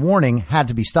was warning had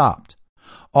to be stopped.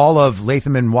 All of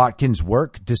Latham & Watkins'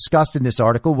 work discussed in this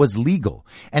article was legal,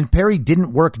 and Perry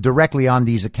didn't work directly on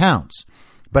these accounts.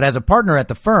 But as a partner at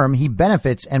the firm, he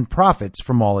benefits and profits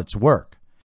from all its work.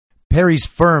 Perry's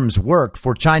firms work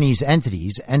for Chinese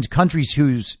entities and countries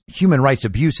whose human rights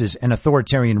abuses and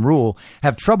authoritarian rule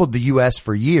have troubled the U.S.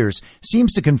 for years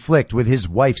seems to conflict with his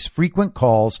wife's frequent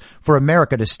calls for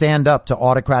America to stand up to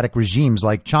autocratic regimes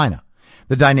like China.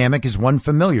 The dynamic is one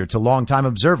familiar to longtime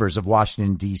observers of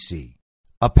Washington, D.C.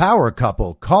 A power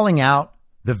couple calling out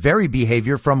the very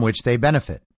behavior from which they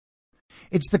benefit.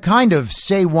 It's the kind of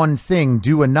say one thing,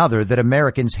 do another that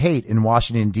Americans hate in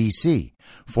Washington, D.C.,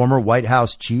 former White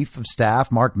House Chief of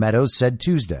Staff Mark Meadows said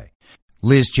Tuesday.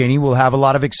 Liz Cheney will have a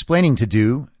lot of explaining to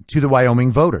do to the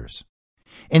Wyoming voters.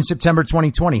 In September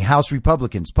 2020, House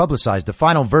Republicans publicized the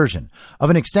final version of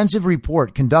an extensive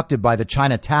report conducted by the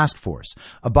China Task Force,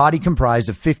 a body comprised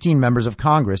of 15 members of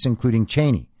Congress, including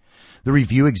Cheney. The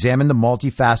review examined the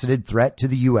multifaceted threat to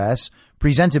the U.S.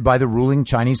 presented by the ruling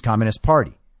Chinese Communist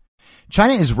Party.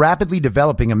 China is rapidly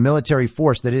developing a military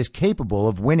force that is capable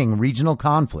of winning regional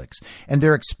conflicts, and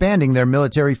they're expanding their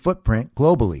military footprint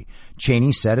globally,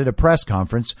 Cheney said at a press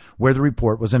conference where the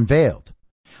report was unveiled.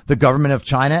 The government of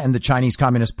China and the Chinese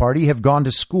Communist Party have gone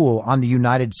to school on the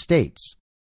United States.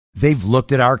 They've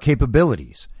looked at our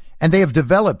capabilities, and they have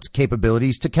developed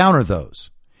capabilities to counter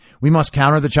those. We must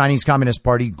counter the Chinese Communist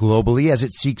Party globally as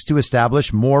it seeks to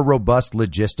establish more robust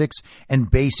logistics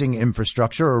and basing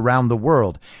infrastructure around the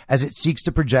world as it seeks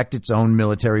to project its own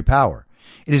military power.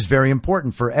 It is very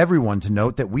important for everyone to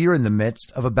note that we are in the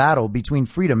midst of a battle between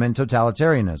freedom and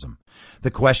totalitarianism. The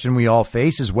question we all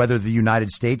face is whether the United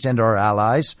States and our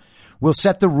allies will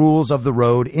set the rules of the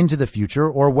road into the future,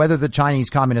 or whether the Chinese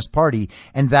Communist Party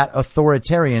and that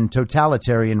authoritarian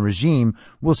totalitarian regime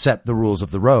will set the rules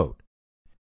of the road.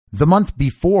 The month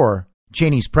before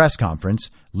Cheney's press conference,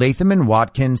 Latham and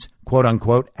Watkins, quote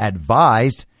unquote,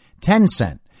 advised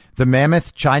Tencent, the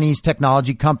mammoth Chinese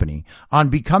technology company, on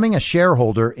becoming a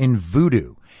shareholder in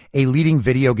Voodoo, a leading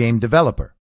video game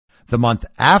developer. The month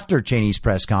after Cheney's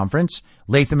press conference,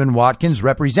 Latham and Watkins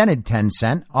represented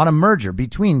Tencent on a merger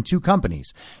between two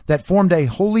companies that formed a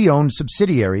wholly owned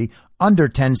subsidiary under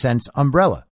Tencent's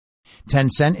umbrella.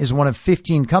 Tencent is one of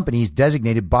 15 companies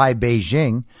designated by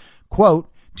Beijing, quote,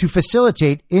 to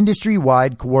facilitate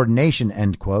industry-wide coordination,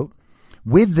 end quote,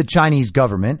 with the Chinese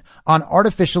government on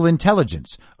artificial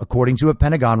intelligence, according to a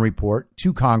Pentagon report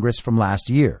to Congress from last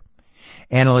year.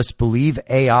 Analysts believe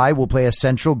AI will play a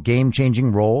central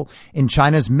game-changing role in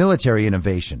China's military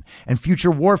innovation and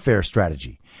future warfare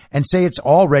strategy, and say it's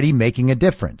already making a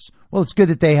difference. Well, it's good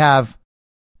that they have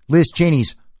Liz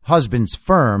Cheney's husband's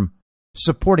firm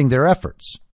supporting their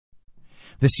efforts.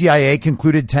 The CIA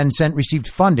concluded Tencent received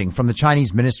funding from the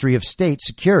Chinese Ministry of State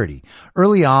Security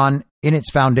early on in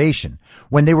its foundation,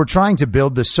 when they were trying to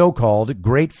build the so-called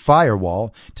Great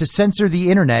Firewall to censor the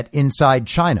internet inside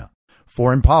China,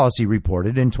 Foreign Policy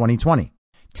reported in 2020.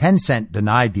 Tencent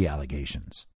denied the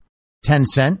allegations.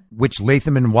 Tencent, which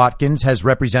Latham and Watkins has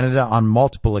represented on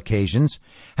multiple occasions,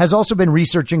 has also been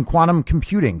researching quantum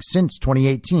computing since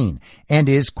 2018 and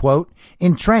is, quote,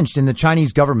 entrenched in the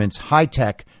Chinese government's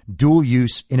high-tech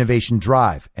dual-use innovation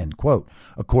drive, end quote,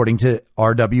 according to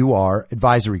RWR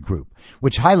Advisory Group,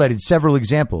 which highlighted several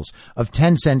examples of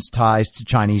Tencent's ties to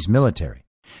Chinese military.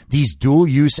 These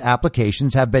dual-use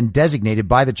applications have been designated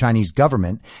by the Chinese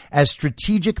government as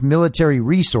strategic military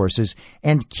resources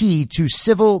and key to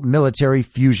civil-military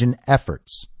fusion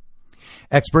efforts.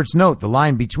 Experts note the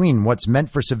line between what's meant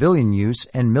for civilian use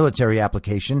and military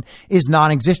application is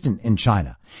non-existent in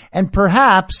China. And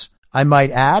perhaps, I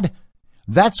might add,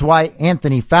 that's why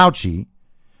Anthony Fauci,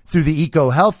 through the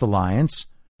EcoHealth Alliance,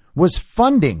 was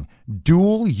funding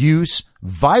dual-use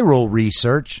viral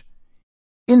research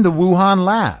in the Wuhan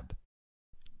lab.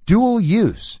 Dual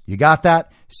use. You got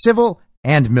that? Civil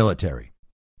and military.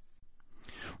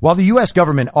 While the U.S.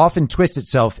 government often twists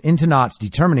itself into knots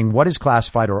determining what is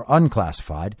classified or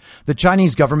unclassified, the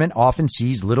Chinese government often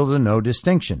sees little to no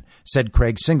distinction, said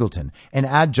Craig Singleton, an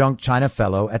adjunct China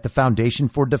fellow at the Foundation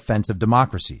for Defense of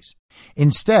Democracies.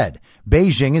 Instead,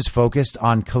 Beijing is focused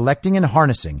on collecting and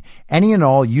harnessing any and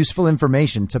all useful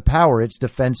information to power its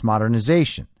defense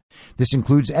modernization. This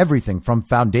includes everything from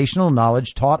foundational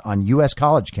knowledge taught on U.S.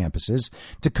 college campuses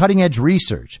to cutting-edge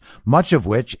research, much of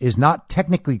which is not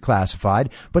technically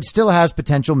classified but still has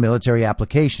potential military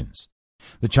applications.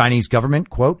 The Chinese government,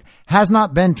 quote, has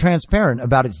not been transparent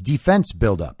about its defense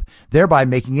buildup, thereby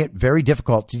making it very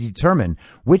difficult to determine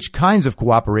which kinds of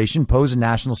cooperation pose a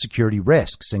national security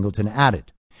risk, Singleton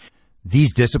added.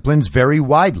 These disciplines vary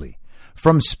widely,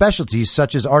 from specialties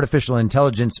such as artificial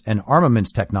intelligence and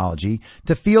armaments technology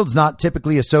to fields not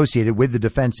typically associated with the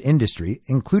defense industry,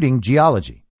 including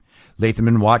geology. Latham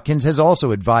and Watkins has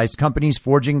also advised companies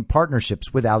forging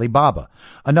partnerships with Alibaba,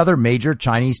 another major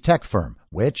Chinese tech firm,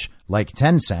 which, like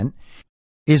Tencent,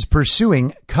 is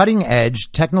pursuing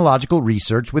cutting-edge technological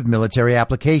research with military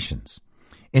applications.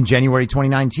 In January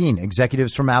 2019,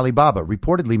 executives from Alibaba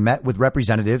reportedly met with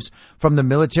representatives from the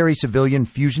Military-Civilian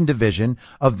Fusion Division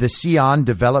of the Xi'an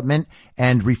Development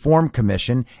and Reform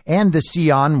Commission and the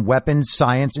Xi'an Weapons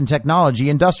Science and Technology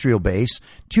Industrial Base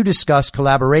to discuss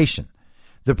collaboration.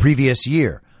 The previous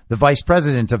year, the vice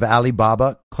president of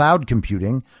Alibaba Cloud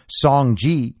Computing, Song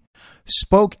Ji,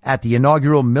 spoke at the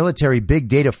inaugural Military Big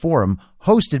Data Forum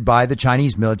hosted by the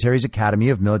Chinese military's Academy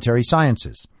of Military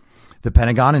Sciences. The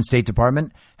Pentagon and State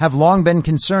Department have long been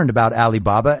concerned about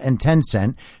Alibaba and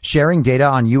Tencent sharing data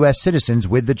on U.S. citizens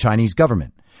with the Chinese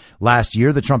government. Last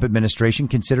year, the Trump administration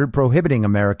considered prohibiting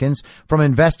Americans from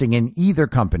investing in either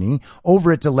company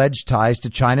over its alleged ties to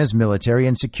China's military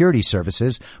and security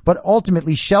services, but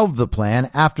ultimately shelved the plan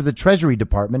after the Treasury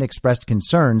Department expressed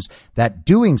concerns that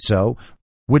doing so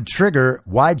would trigger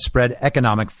widespread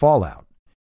economic fallout.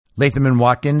 Latham and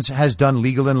Watkins has done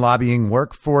legal and lobbying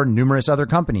work for numerous other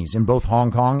companies in both Hong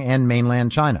Kong and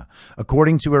mainland China,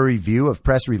 according to a review of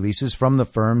press releases from the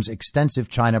firm's extensive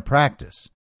China practice.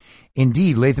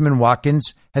 Indeed, Latham and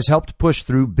Watkins has helped push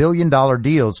through billion-dollar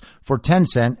deals for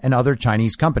Tencent and other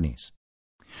Chinese companies.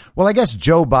 Well, I guess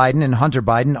Joe Biden and Hunter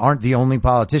Biden aren't the only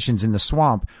politicians in the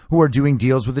swamp who are doing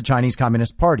deals with the Chinese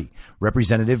Communist Party,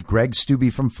 Representative Greg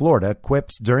Steube from Florida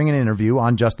quipped during an interview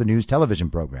on Just the News television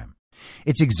program.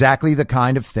 It's exactly the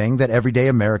kind of thing that everyday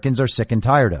Americans are sick and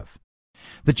tired of.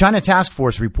 The China Task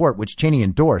Force report, which Cheney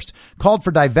endorsed, called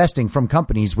for divesting from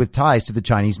companies with ties to the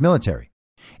Chinese military.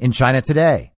 In China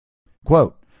today,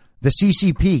 quote, the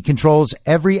CCP controls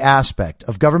every aspect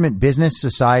of government, business,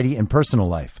 society, and personal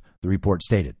life, the report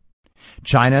stated.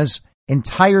 China's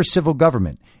entire civil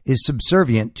government is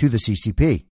subservient to the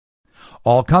CCP.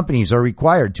 All companies are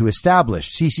required to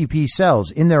establish CCP cells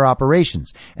in their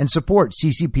operations and support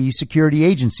CCP security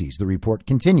agencies, the report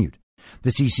continued.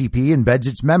 The CCP embeds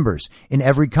its members in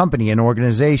every company and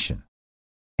organization.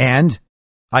 And,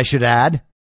 I should add,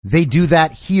 they do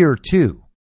that here too.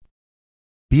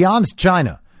 Beyond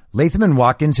China, Latham &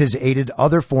 Watkins has aided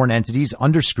other foreign entities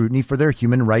under scrutiny for their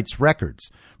human rights records.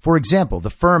 For example, the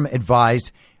firm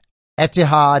advised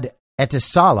Etihad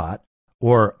Etisalat,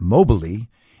 or Mobily,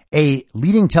 a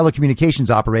leading telecommunications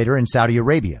operator in Saudi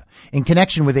Arabia, in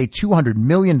connection with a $200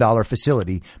 million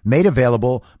facility made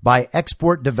available by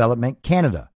Export Development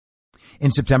Canada.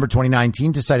 In September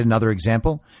 2019, to cite another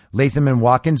example, Latham &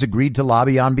 Watkins agreed to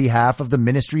lobby on behalf of the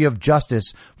Ministry of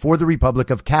Justice for the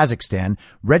Republic of Kazakhstan,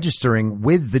 registering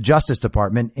with the Justice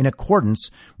Department in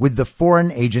accordance with the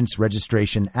Foreign Agents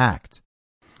Registration Act.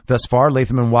 Thus far,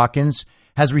 Latham & Watkins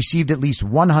has received at least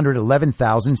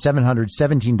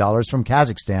 $111,717 from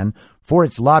Kazakhstan for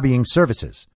its lobbying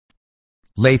services.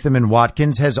 Latham &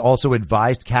 Watkins has also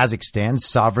advised Kazakhstan's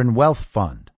Sovereign Wealth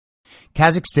Fund.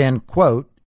 Kazakhstan, quote,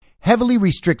 heavily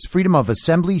restricts freedom of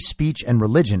assembly, speech, and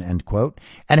religion, end quote,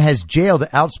 and has jailed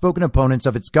outspoken opponents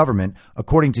of its government,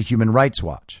 according to Human Rights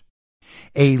Watch.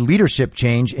 A leadership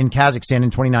change in Kazakhstan in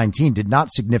 2019 did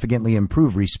not significantly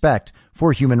improve respect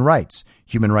for human rights,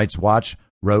 Human Rights Watch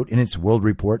wrote in its World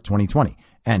Report 2020.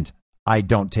 And I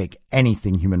don't take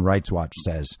anything Human Rights Watch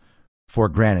says for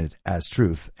granted as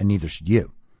truth, and neither should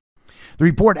you. The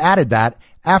report added that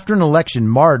after an election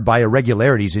marred by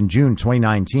irregularities in June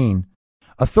 2019,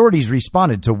 authorities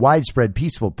responded to widespread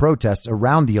peaceful protests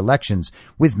around the elections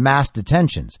with mass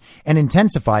detentions and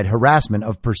intensified harassment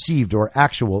of perceived or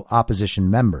actual opposition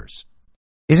members.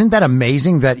 Isn't that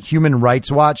amazing that Human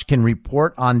Rights Watch can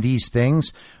report on these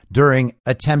things during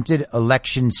attempted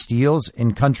election steals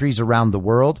in countries around the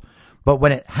world? But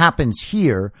when it happens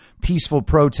here, peaceful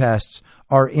protests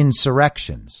are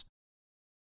insurrections.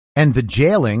 And the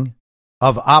jailing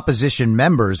of opposition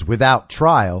members without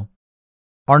trial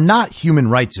are not human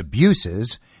rights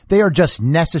abuses. They are just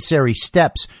necessary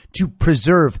steps to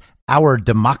preserve our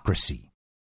democracy.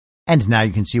 And now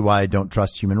you can see why I don't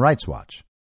trust Human Rights Watch.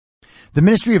 The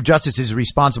Ministry of Justice is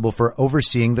responsible for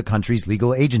overseeing the country's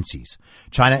legal agencies.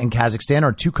 China and Kazakhstan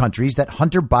are two countries that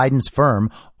Hunter Biden's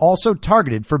firm also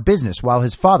targeted for business while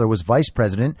his father was vice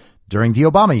president during the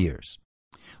Obama years.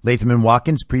 Latham &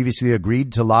 Watkins previously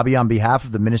agreed to lobby on behalf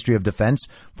of the Ministry of Defense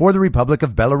for the Republic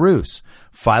of Belarus,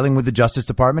 filing with the Justice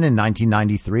Department in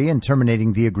 1993 and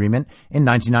terminating the agreement in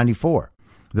 1994.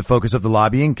 The focus of the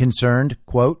lobbying concerned,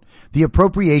 quote, the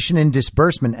appropriation and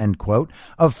disbursement, end quote,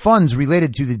 of funds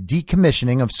related to the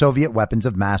decommissioning of Soviet weapons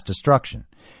of mass destruction.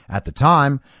 At the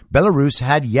time, Belarus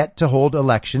had yet to hold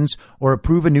elections or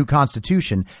approve a new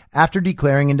constitution after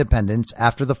declaring independence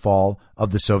after the fall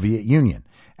of the Soviet Union.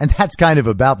 And that's kind of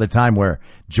about the time where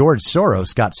George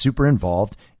Soros got super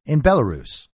involved in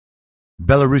Belarus.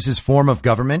 Belarus's form of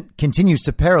government continues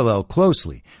to parallel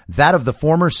closely that of the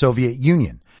former Soviet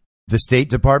Union. The State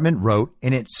Department wrote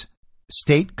in its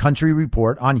State Country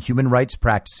Report on Human Rights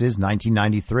Practices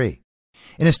 1993.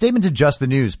 In a statement to Just the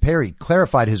News, Perry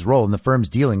clarified his role in the firm's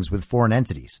dealings with foreign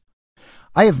entities.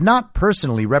 I have not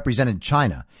personally represented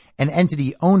China, an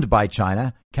entity owned by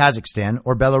China, Kazakhstan,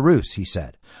 or Belarus, he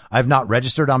said. I have not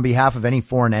registered on behalf of any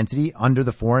foreign entity under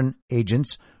the Foreign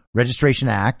Agents Registration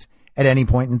Act at any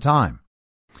point in time.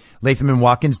 Latham &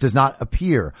 Watkins does not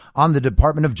appear on the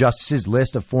Department of Justice's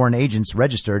list of foreign agents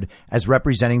registered as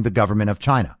representing the government of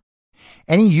China.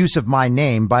 Any use of my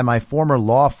name by my former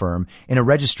law firm in a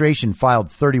registration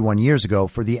filed 31 years ago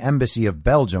for the Embassy of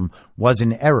Belgium was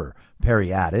in error,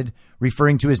 Perry added,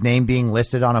 referring to his name being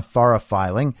listed on a FARA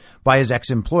filing by his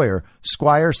ex-employer,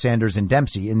 Squire, Sanders, and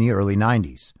Dempsey in the early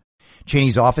 90s.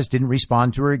 Cheney's office didn't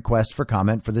respond to a request for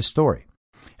comment for this story.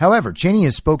 However, Cheney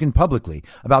has spoken publicly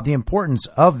about the importance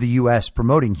of the U.S.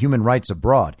 promoting human rights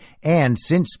abroad and,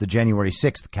 since the January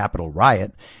 6th Capitol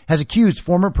riot, has accused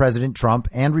former President Trump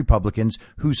and Republicans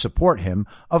who support him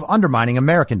of undermining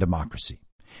American democracy.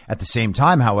 At the same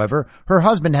time, however, her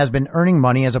husband has been earning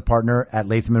money as a partner at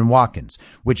Latham & Watkins,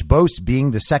 which boasts being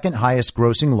the second highest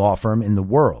grossing law firm in the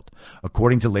world.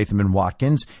 According to Latham &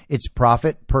 Watkins, its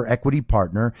profit per equity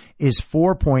partner is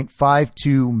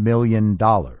 $4.52 million.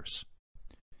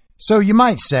 So you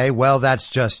might say, well, that's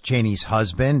just Cheney's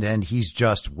husband and he's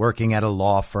just working at a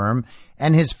law firm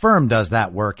and his firm does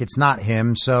that work. It's not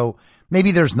him. So maybe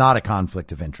there's not a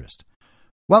conflict of interest.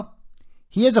 Well,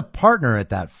 he is a partner at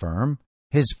that firm.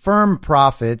 His firm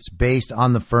profits based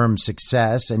on the firm's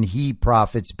success and he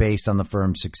profits based on the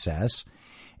firm's success.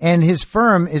 And his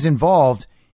firm is involved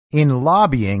in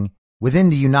lobbying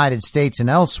within the United States and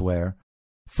elsewhere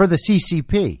for the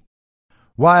CCP,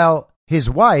 while his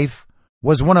wife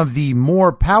was one of the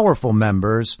more powerful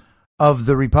members of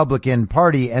the Republican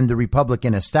Party and the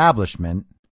Republican establishment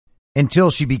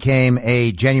until she became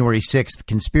a January 6th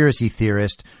conspiracy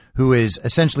theorist who is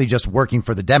essentially just working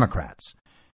for the Democrats.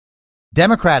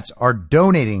 Democrats are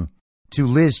donating to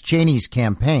Liz Cheney's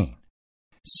campaign.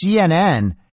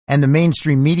 CNN and the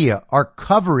mainstream media are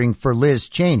covering for Liz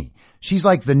Cheney. She's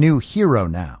like the new hero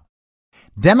now.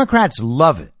 Democrats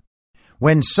love it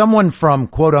when someone from,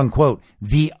 quote unquote,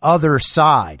 the other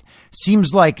side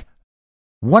seems like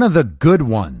one of the good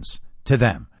ones to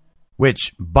them,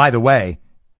 which, by the way,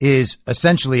 is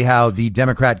essentially how the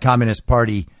Democrat Communist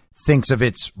Party thinks of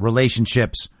its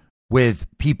relationships with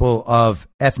people of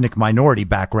ethnic minority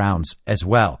backgrounds as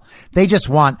well. They just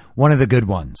want one of the good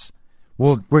ones.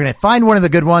 Well, we're going to find one of the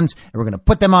good ones and we're going to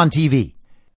put them on TV.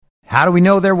 How do we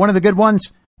know they're one of the good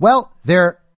ones? Well,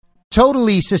 they're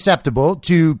totally susceptible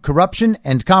to corruption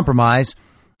and compromise.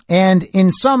 And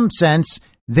in some sense,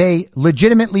 they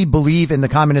legitimately believe in the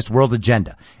communist world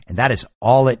agenda. And that is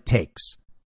all it takes.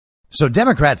 So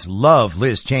Democrats love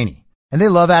Liz Cheney and they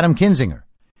love Adam Kinzinger.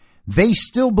 They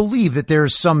still believe that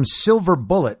there's some silver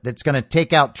bullet that's going to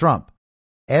take out Trump.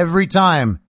 Every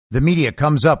time the media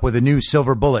comes up with a new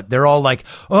silver bullet, they're all like,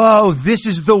 oh, this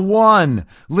is the one.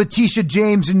 Letitia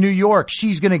James in New York,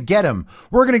 she's going to get him.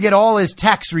 We're going to get all his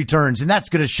tax returns, and that's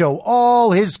going to show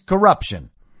all his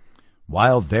corruption.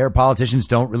 While their politicians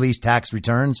don't release tax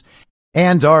returns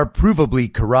and are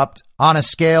provably corrupt on a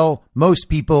scale most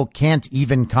people can't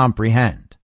even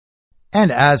comprehend.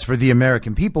 And as for the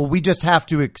American people, we just have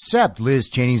to accept Liz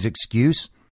Cheney's excuse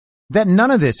that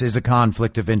none of this is a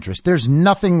conflict of interest. There's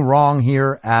nothing wrong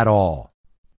here at all.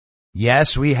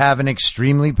 Yes, we have an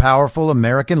extremely powerful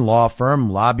American law firm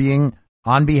lobbying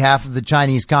on behalf of the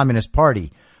Chinese Communist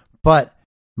Party, but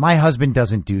my husband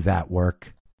doesn't do that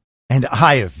work, and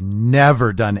I have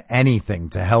never done anything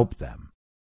to help them.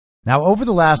 Now, over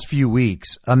the last few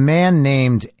weeks, a man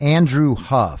named Andrew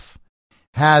Huff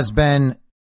has been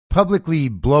publicly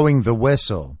blowing the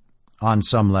whistle on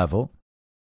some level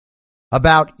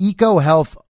about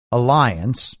EcoHealth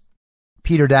Alliance,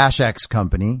 Peter Daszak's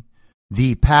company,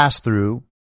 the pass-through,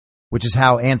 which is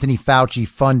how Anthony Fauci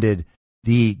funded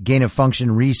the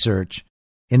gain-of-function research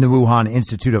in the Wuhan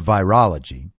Institute of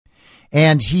Virology.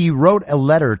 And he wrote a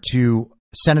letter to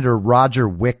Senator Roger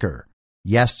Wicker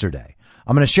yesterday.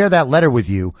 I'm going to share that letter with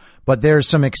you, but there's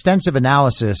some extensive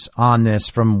analysis on this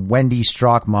from Wendy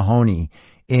Strzok Mahoney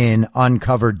in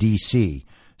Uncover DC.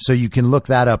 So you can look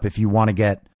that up if you want to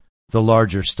get the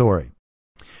larger story.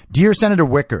 Dear Senator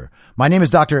Wicker, my name is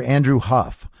Dr. Andrew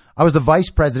Huff. I was the Vice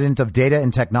President of Data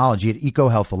and Technology at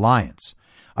EcoHealth Alliance.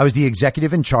 I was the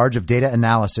executive in charge of data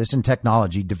analysis and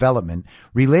technology development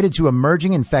related to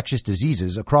emerging infectious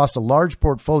diseases across a large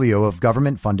portfolio of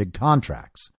government-funded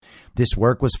contracts. This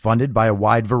work was funded by a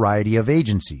wide variety of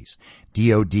agencies: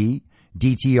 DoD,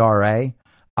 DTRA,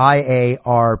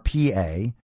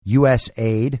 IARPA,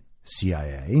 USAID,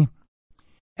 CIA,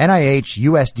 NIH,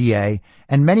 USDA,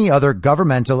 and many other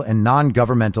governmental and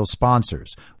non-governmental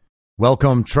sponsors,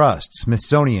 Wellcome Trust,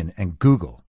 Smithsonian, and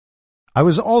Google. I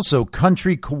was also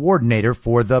country coordinator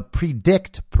for the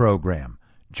PREDICT program,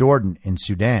 Jordan and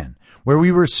Sudan, where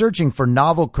we were searching for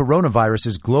novel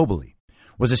coronaviruses globally,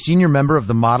 was a senior member of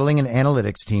the modeling and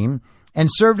analytics team, and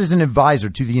served as an advisor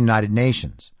to the United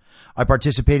Nations. I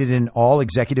participated in all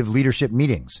executive leadership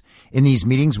meetings. In these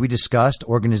meetings, we discussed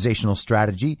organizational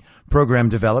strategy, program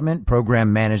development,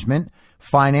 program management,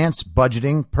 finance,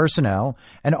 budgeting, personnel,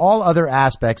 and all other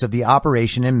aspects of the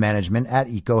operation and management at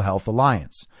EcoHealth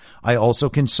Alliance. I also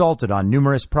consulted on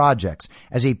numerous projects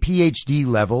as a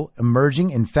PhD-level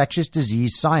emerging infectious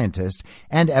disease scientist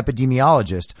and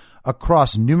epidemiologist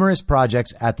across numerous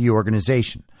projects at the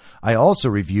organization. I also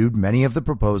reviewed many of the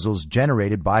proposals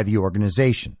generated by the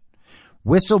organization.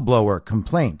 Whistleblower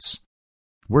complaints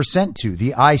were sent to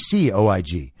the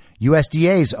ICOIG,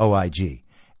 USDA's OIG,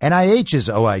 NIH's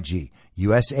OIG,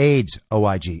 USAID's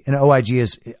OIG, and OIG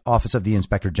is Office of the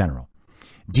Inspector General,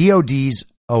 DOD's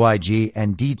OIG,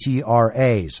 and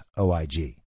DTRA's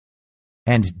OIG.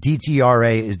 And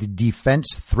DTRA is the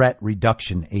Defense Threat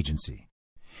Reduction Agency.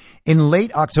 In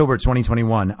late October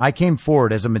 2021, I came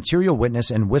forward as a material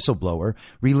witness and whistleblower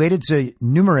related to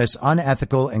numerous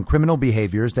unethical and criminal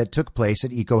behaviors that took place at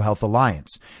EcoHealth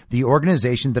Alliance, the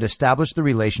organization that established the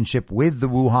relationship with the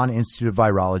Wuhan Institute of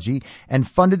Virology and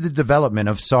funded the development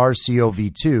of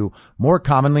SARS-CoV-2, more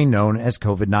commonly known as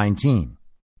COVID-19.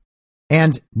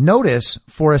 And notice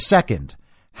for a second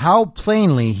how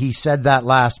plainly he said that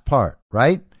last part,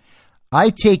 right? I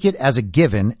take it as a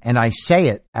given, and I say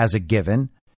it as a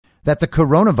given, that the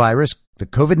coronavirus, the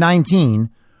COVID-19,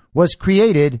 was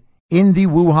created in the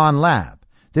Wuhan lab.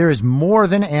 There is more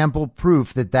than ample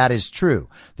proof that that is true.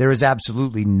 There is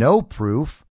absolutely no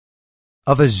proof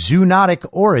of a zoonotic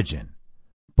origin,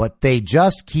 but they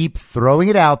just keep throwing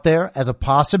it out there as a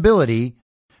possibility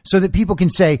so that people can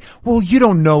say, well, you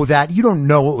don't know that. You don't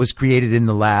know what was created in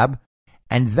the lab.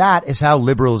 And that is how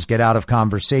liberals get out of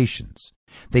conversations.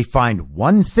 They find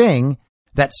one thing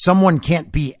that someone can't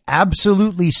be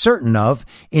absolutely certain of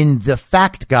in the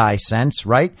fact guy sense,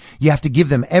 right? You have to give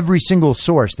them every single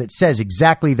source that says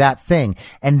exactly that thing.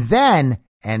 And then,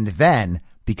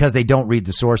 because they don't read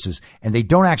the sources and they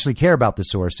don't actually care about the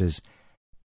sources,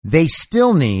 they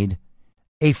still need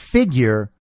a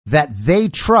figure that they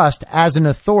trust as an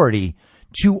authority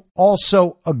to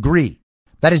also agree.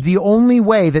 That is the only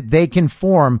way that they can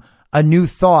form a new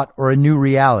thought or a new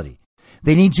reality.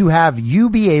 They need to have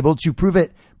you be able to prove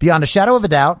it beyond a shadow of a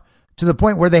doubt to the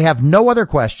point where they have no other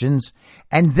questions.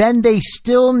 And then they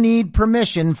still need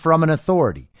permission from an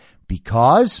authority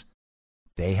because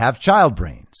they have child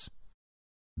brains.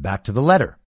 Back to the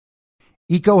letter.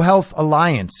 EcoHealth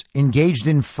Alliance engaged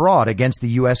in fraud against the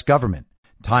U.S. government,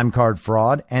 time card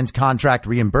fraud, and contract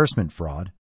reimbursement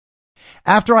fraud.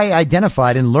 After I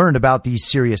identified and learned about these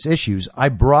serious issues, I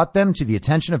brought them to the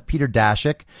attention of Peter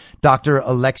Daszak, Dr.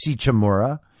 Alexei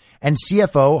Chamura, and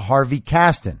CFO Harvey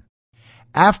Kastan.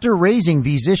 After raising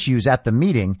these issues at the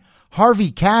meeting,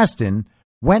 Harvey Kastan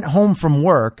went home from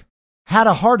work, had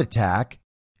a heart attack,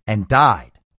 and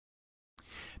died.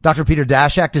 Dr. Peter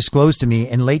Daszak disclosed to me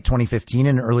in late 2015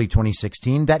 and early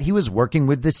 2016 that he was working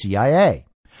with the CIA.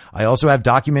 I also have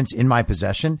documents in my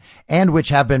possession and which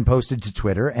have been posted to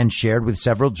Twitter and shared with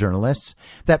several journalists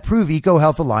that prove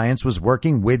EcoHealth Alliance was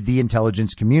working with the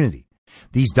intelligence community.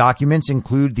 These documents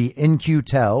include the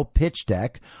InQtel pitch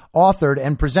deck authored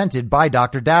and presented by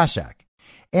Dr. Daszak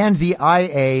and the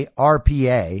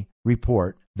IARPA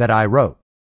report that I wrote.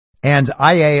 And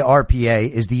IARPA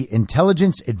is the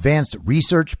Intelligence Advanced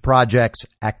Research Projects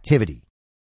Activity.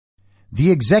 The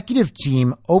executive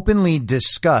team openly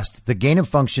discussed the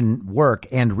gain-of-function work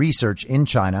and research in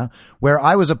China, where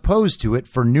I was opposed to it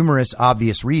for numerous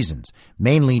obvious reasons,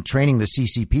 mainly training the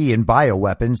CCP in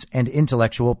bioweapons and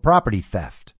intellectual property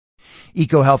theft.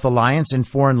 EcoHealth Alliance and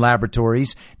foreign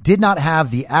laboratories did not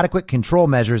have the adequate control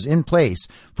measures in place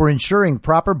for ensuring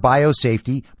proper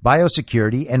biosafety,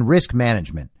 biosecurity, and risk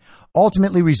management,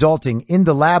 ultimately resulting in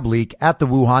the lab leak at the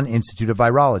Wuhan Institute of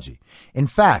Virology. In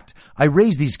fact, I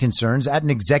raised these concerns at an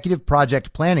executive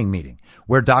project planning meeting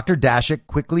where Dr. Daszak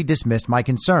quickly dismissed my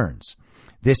concerns.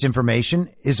 This information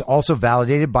is also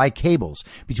validated by cables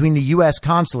between the U.S.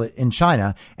 consulate in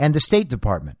China and the State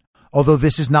Department, although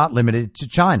this is not limited to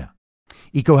China.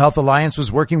 EcoHealth Alliance was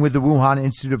working with the Wuhan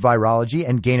Institute of Virology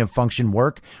and gain-of-function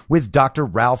work with Dr.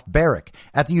 Ralph Barrick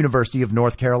at the University of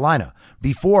North Carolina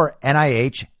before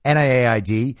NIH,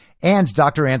 NIAID, and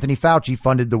Dr. Anthony Fauci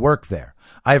funded the work there.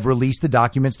 I have released the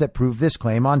documents that prove this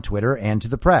claim on Twitter and to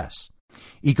the press.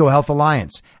 EcoHealth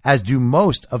Alliance, as do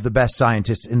most of the best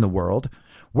scientists in the world,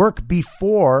 work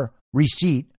before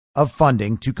receipt of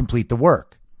funding to complete the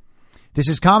work. This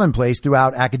is commonplace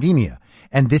throughout academia,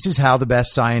 and this is how the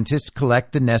best scientists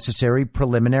collect the necessary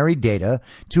preliminary data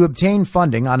to obtain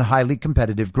funding on highly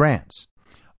competitive grants.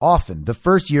 Often, the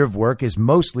first year of work is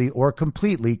mostly or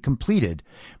completely completed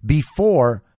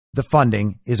before the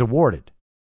funding is awarded.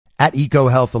 At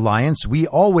EcoHealth Alliance, we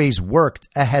always worked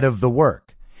ahead of the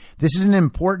work. This is an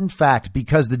important fact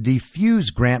because the Diffuse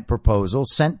grant proposal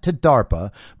sent to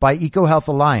DARPA by EcoHealth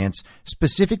Alliance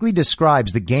specifically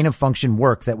describes the gain-of-function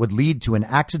work that would lead to an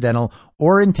accidental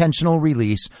or intentional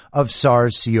release of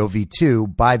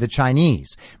SARS-CoV-2 by the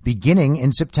Chinese, beginning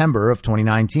in September of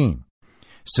 2019,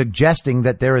 suggesting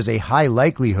that there is a high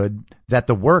likelihood that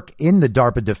the work in the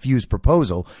DARPA Diffuse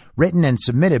proposal, written and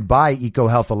submitted by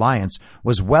EcoHealth Alliance,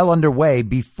 was well underway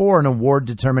before an award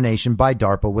determination by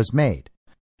DARPA was made.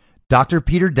 Dr.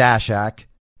 Peter Daszak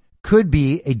could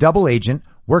be a double agent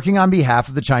working on behalf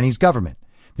of the Chinese government.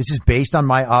 This is based on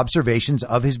my observations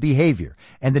of his behavior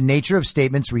and the nature of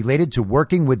statements related to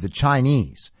working with the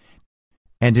Chinese.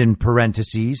 And in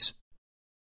parentheses,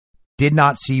 did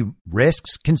not see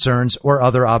risks, concerns, or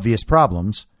other obvious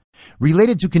problems,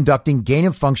 related to conducting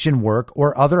gain-of-function work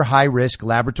or other high-risk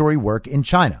laboratory work in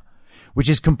China, which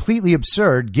is completely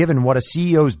absurd given what a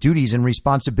CEO's duties and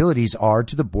responsibilities are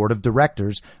to the board of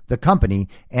directors, the company,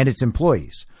 and its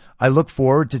employees. I look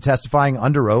forward to testifying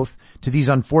under oath to these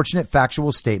unfortunate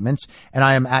factual statements, and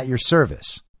I am at your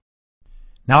service.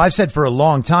 Now, I've said for a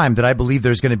long time that I believe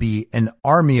there's going to be an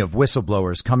army of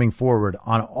whistleblowers coming forward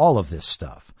on all of this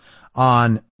stuff,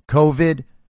 on COVID,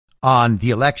 on the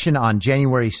election on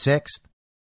January 6th,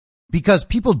 because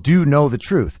people do know the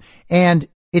truth. And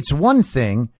it's one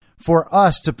thing for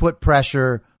us to put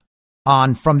pressure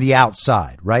on from the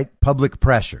outside, right? Public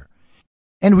pressure.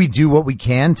 And we do what we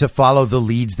can to follow the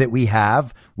leads that we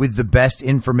have with the best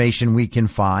information we can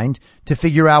find to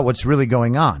figure out what's really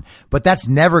going on. But that's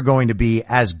never going to be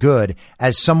as good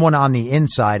as someone on the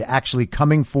inside actually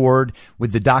coming forward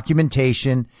with the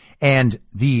documentation and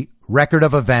the record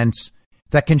of events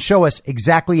that can show us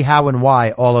exactly how and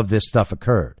why all of this stuff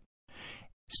occurred.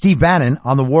 Steve Bannon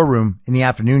on the War Room in the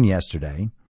afternoon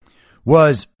yesterday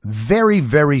was very,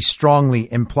 very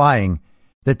strongly implying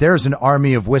that there's an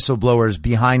army of whistleblowers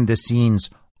behind the scenes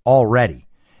already.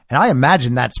 And I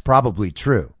imagine that's probably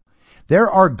true. There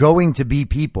are going to be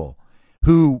people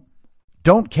who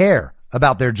don't care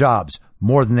about their jobs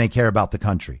more than they care about the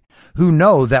country, who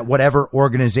know that whatever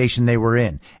organization they were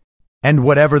in and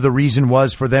whatever the reason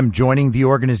was for them joining the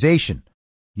organization,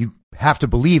 you have to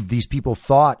believe these people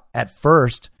thought at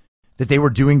first that they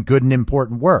were doing good and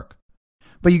important work.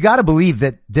 But you got to believe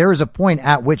that there is a point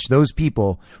at which those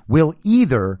people will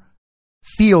either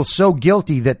feel so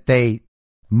guilty that they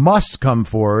must come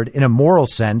forward in a moral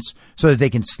sense so that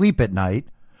they can sleep at night,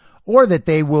 or that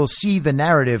they will see the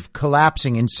narrative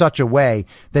collapsing in such a way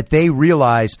that they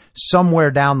realize somewhere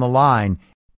down the line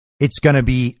it's going to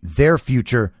be their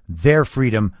future, their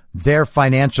freedom, their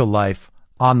financial life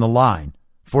on the line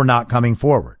for not coming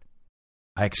forward.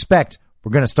 I expect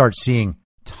we're going to start seeing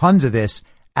tons of this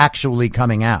actually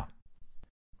coming out.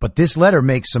 But this letter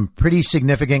makes some pretty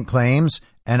significant claims,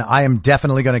 and I am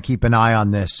definitely going to keep an eye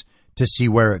on this to see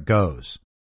where it goes.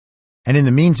 And in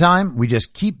the meantime, we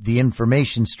just keep the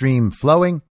information stream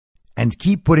flowing and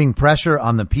keep putting pressure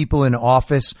on the people in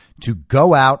office to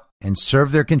go out and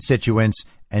serve their constituents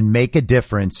and make a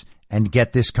difference and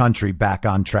get this country back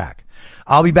on track.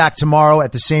 I'll be back tomorrow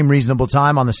at the same reasonable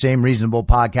time on the same reasonable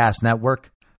podcast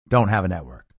network. Don't have a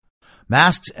network.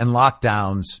 Masks and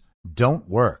lockdowns don't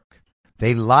work.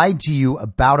 They lied to you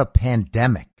about a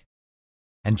pandemic.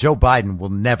 And Joe Biden will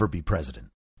never be president.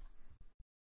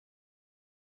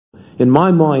 In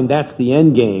my mind, that's the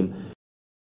end game.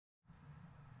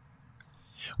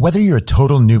 Whether you're a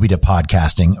total newbie to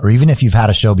podcasting or even if you've had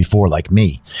a show before like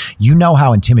me, you know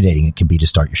how intimidating it can be to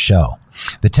start your show.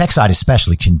 The tech side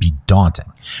especially can be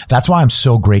daunting. That's why I'm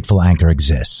so grateful Anchor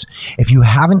exists. If you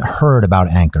haven't heard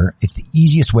about Anchor, it's the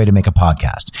easiest way to make a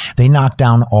podcast. They knock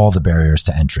down all the barriers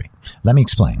to entry. Let me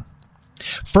explain.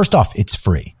 First off, it's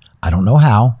free. I don't know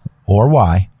how or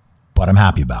why, but I'm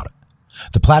happy about it.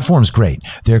 The platform's great.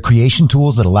 There are creation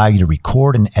tools that allow you to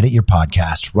record and edit your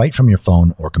podcast right from your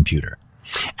phone or computer.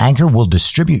 Anchor will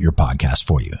distribute your podcast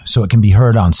for you so it can be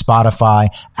heard on Spotify,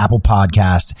 Apple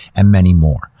Podcasts, and many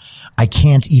more. I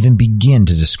can't even begin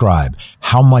to describe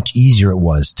how much easier it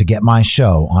was to get my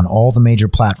show on all the major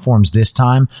platforms this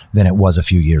time than it was a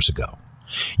few years ago.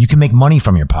 You can make money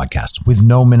from your podcast with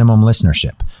no minimum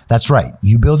listenership. That's right.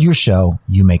 You build your show,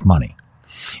 you make money.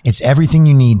 It's everything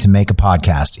you need to make a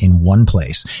podcast in one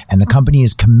place, and the company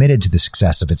is committed to the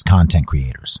success of its content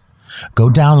creators. Go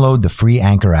download the free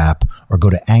Anchor app or go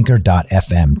to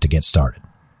anchor.fm to get started.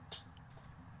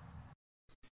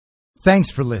 Thanks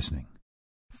for listening.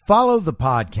 Follow the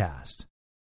podcast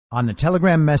on the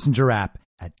Telegram Messenger app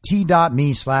at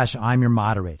t.me/I'm your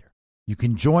moderator. You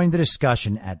can join the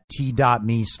discussion at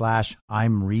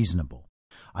t.me/I'm reasonable.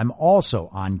 I'm also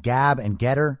on Gab and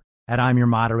Getter at I'm your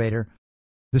moderator.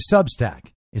 The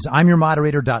Substack is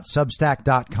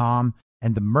imyourmoderator.substack.com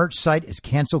and the merch site is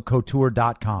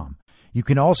cancelcouture.com. You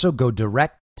can also go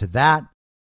direct to that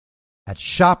at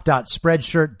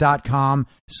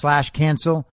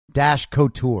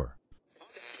shop.spreadshirt.com/cancel-couture.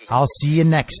 I'll see you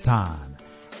next time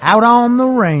out on the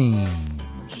range.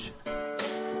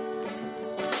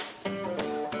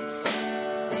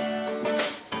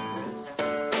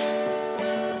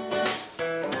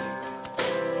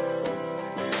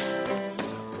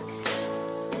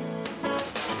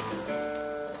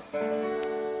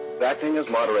 Acting as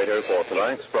moderator for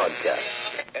tonight's broadcast.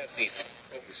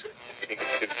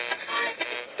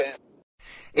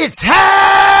 It's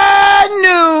high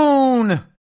noon!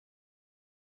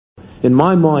 In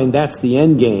my mind, that's the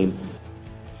end game.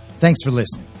 Thanks for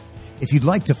listening. If you'd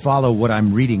like to follow what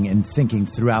I'm reading and thinking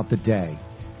throughout the day,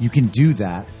 you can do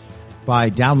that by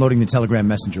downloading the Telegram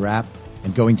Messenger app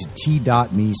and going to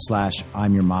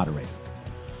t.me/I'm your moderator.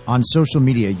 On social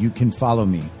media, you can follow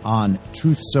me on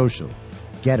Truth Social,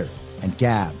 Getter, and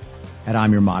Gab at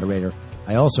I'm your moderator.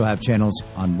 I also have channels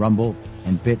on Rumble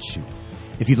and BitChute.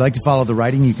 If you'd like to follow the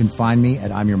writing, you can find me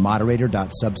at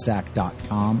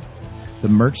imyourmoderator.substack.com. The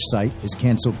merch site is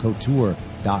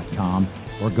cancelcouture.com,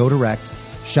 or go direct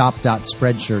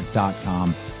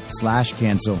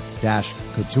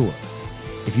shop.spreadshirt.com/cancel-couture.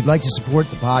 If you'd like to support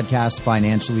the podcast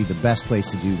financially, the best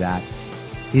place to do that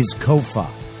is Ko-Fi.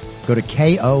 Go to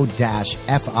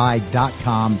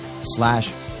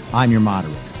ko-fi.com/I'm your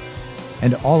moderator.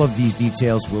 And all of these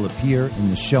details will appear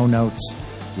in the show notes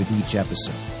with each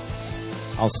episode.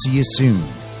 I'll see you soon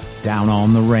down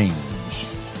on the range.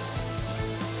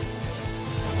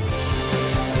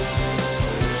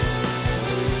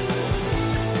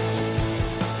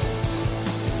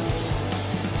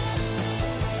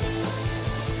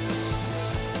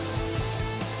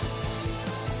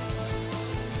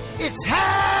 It's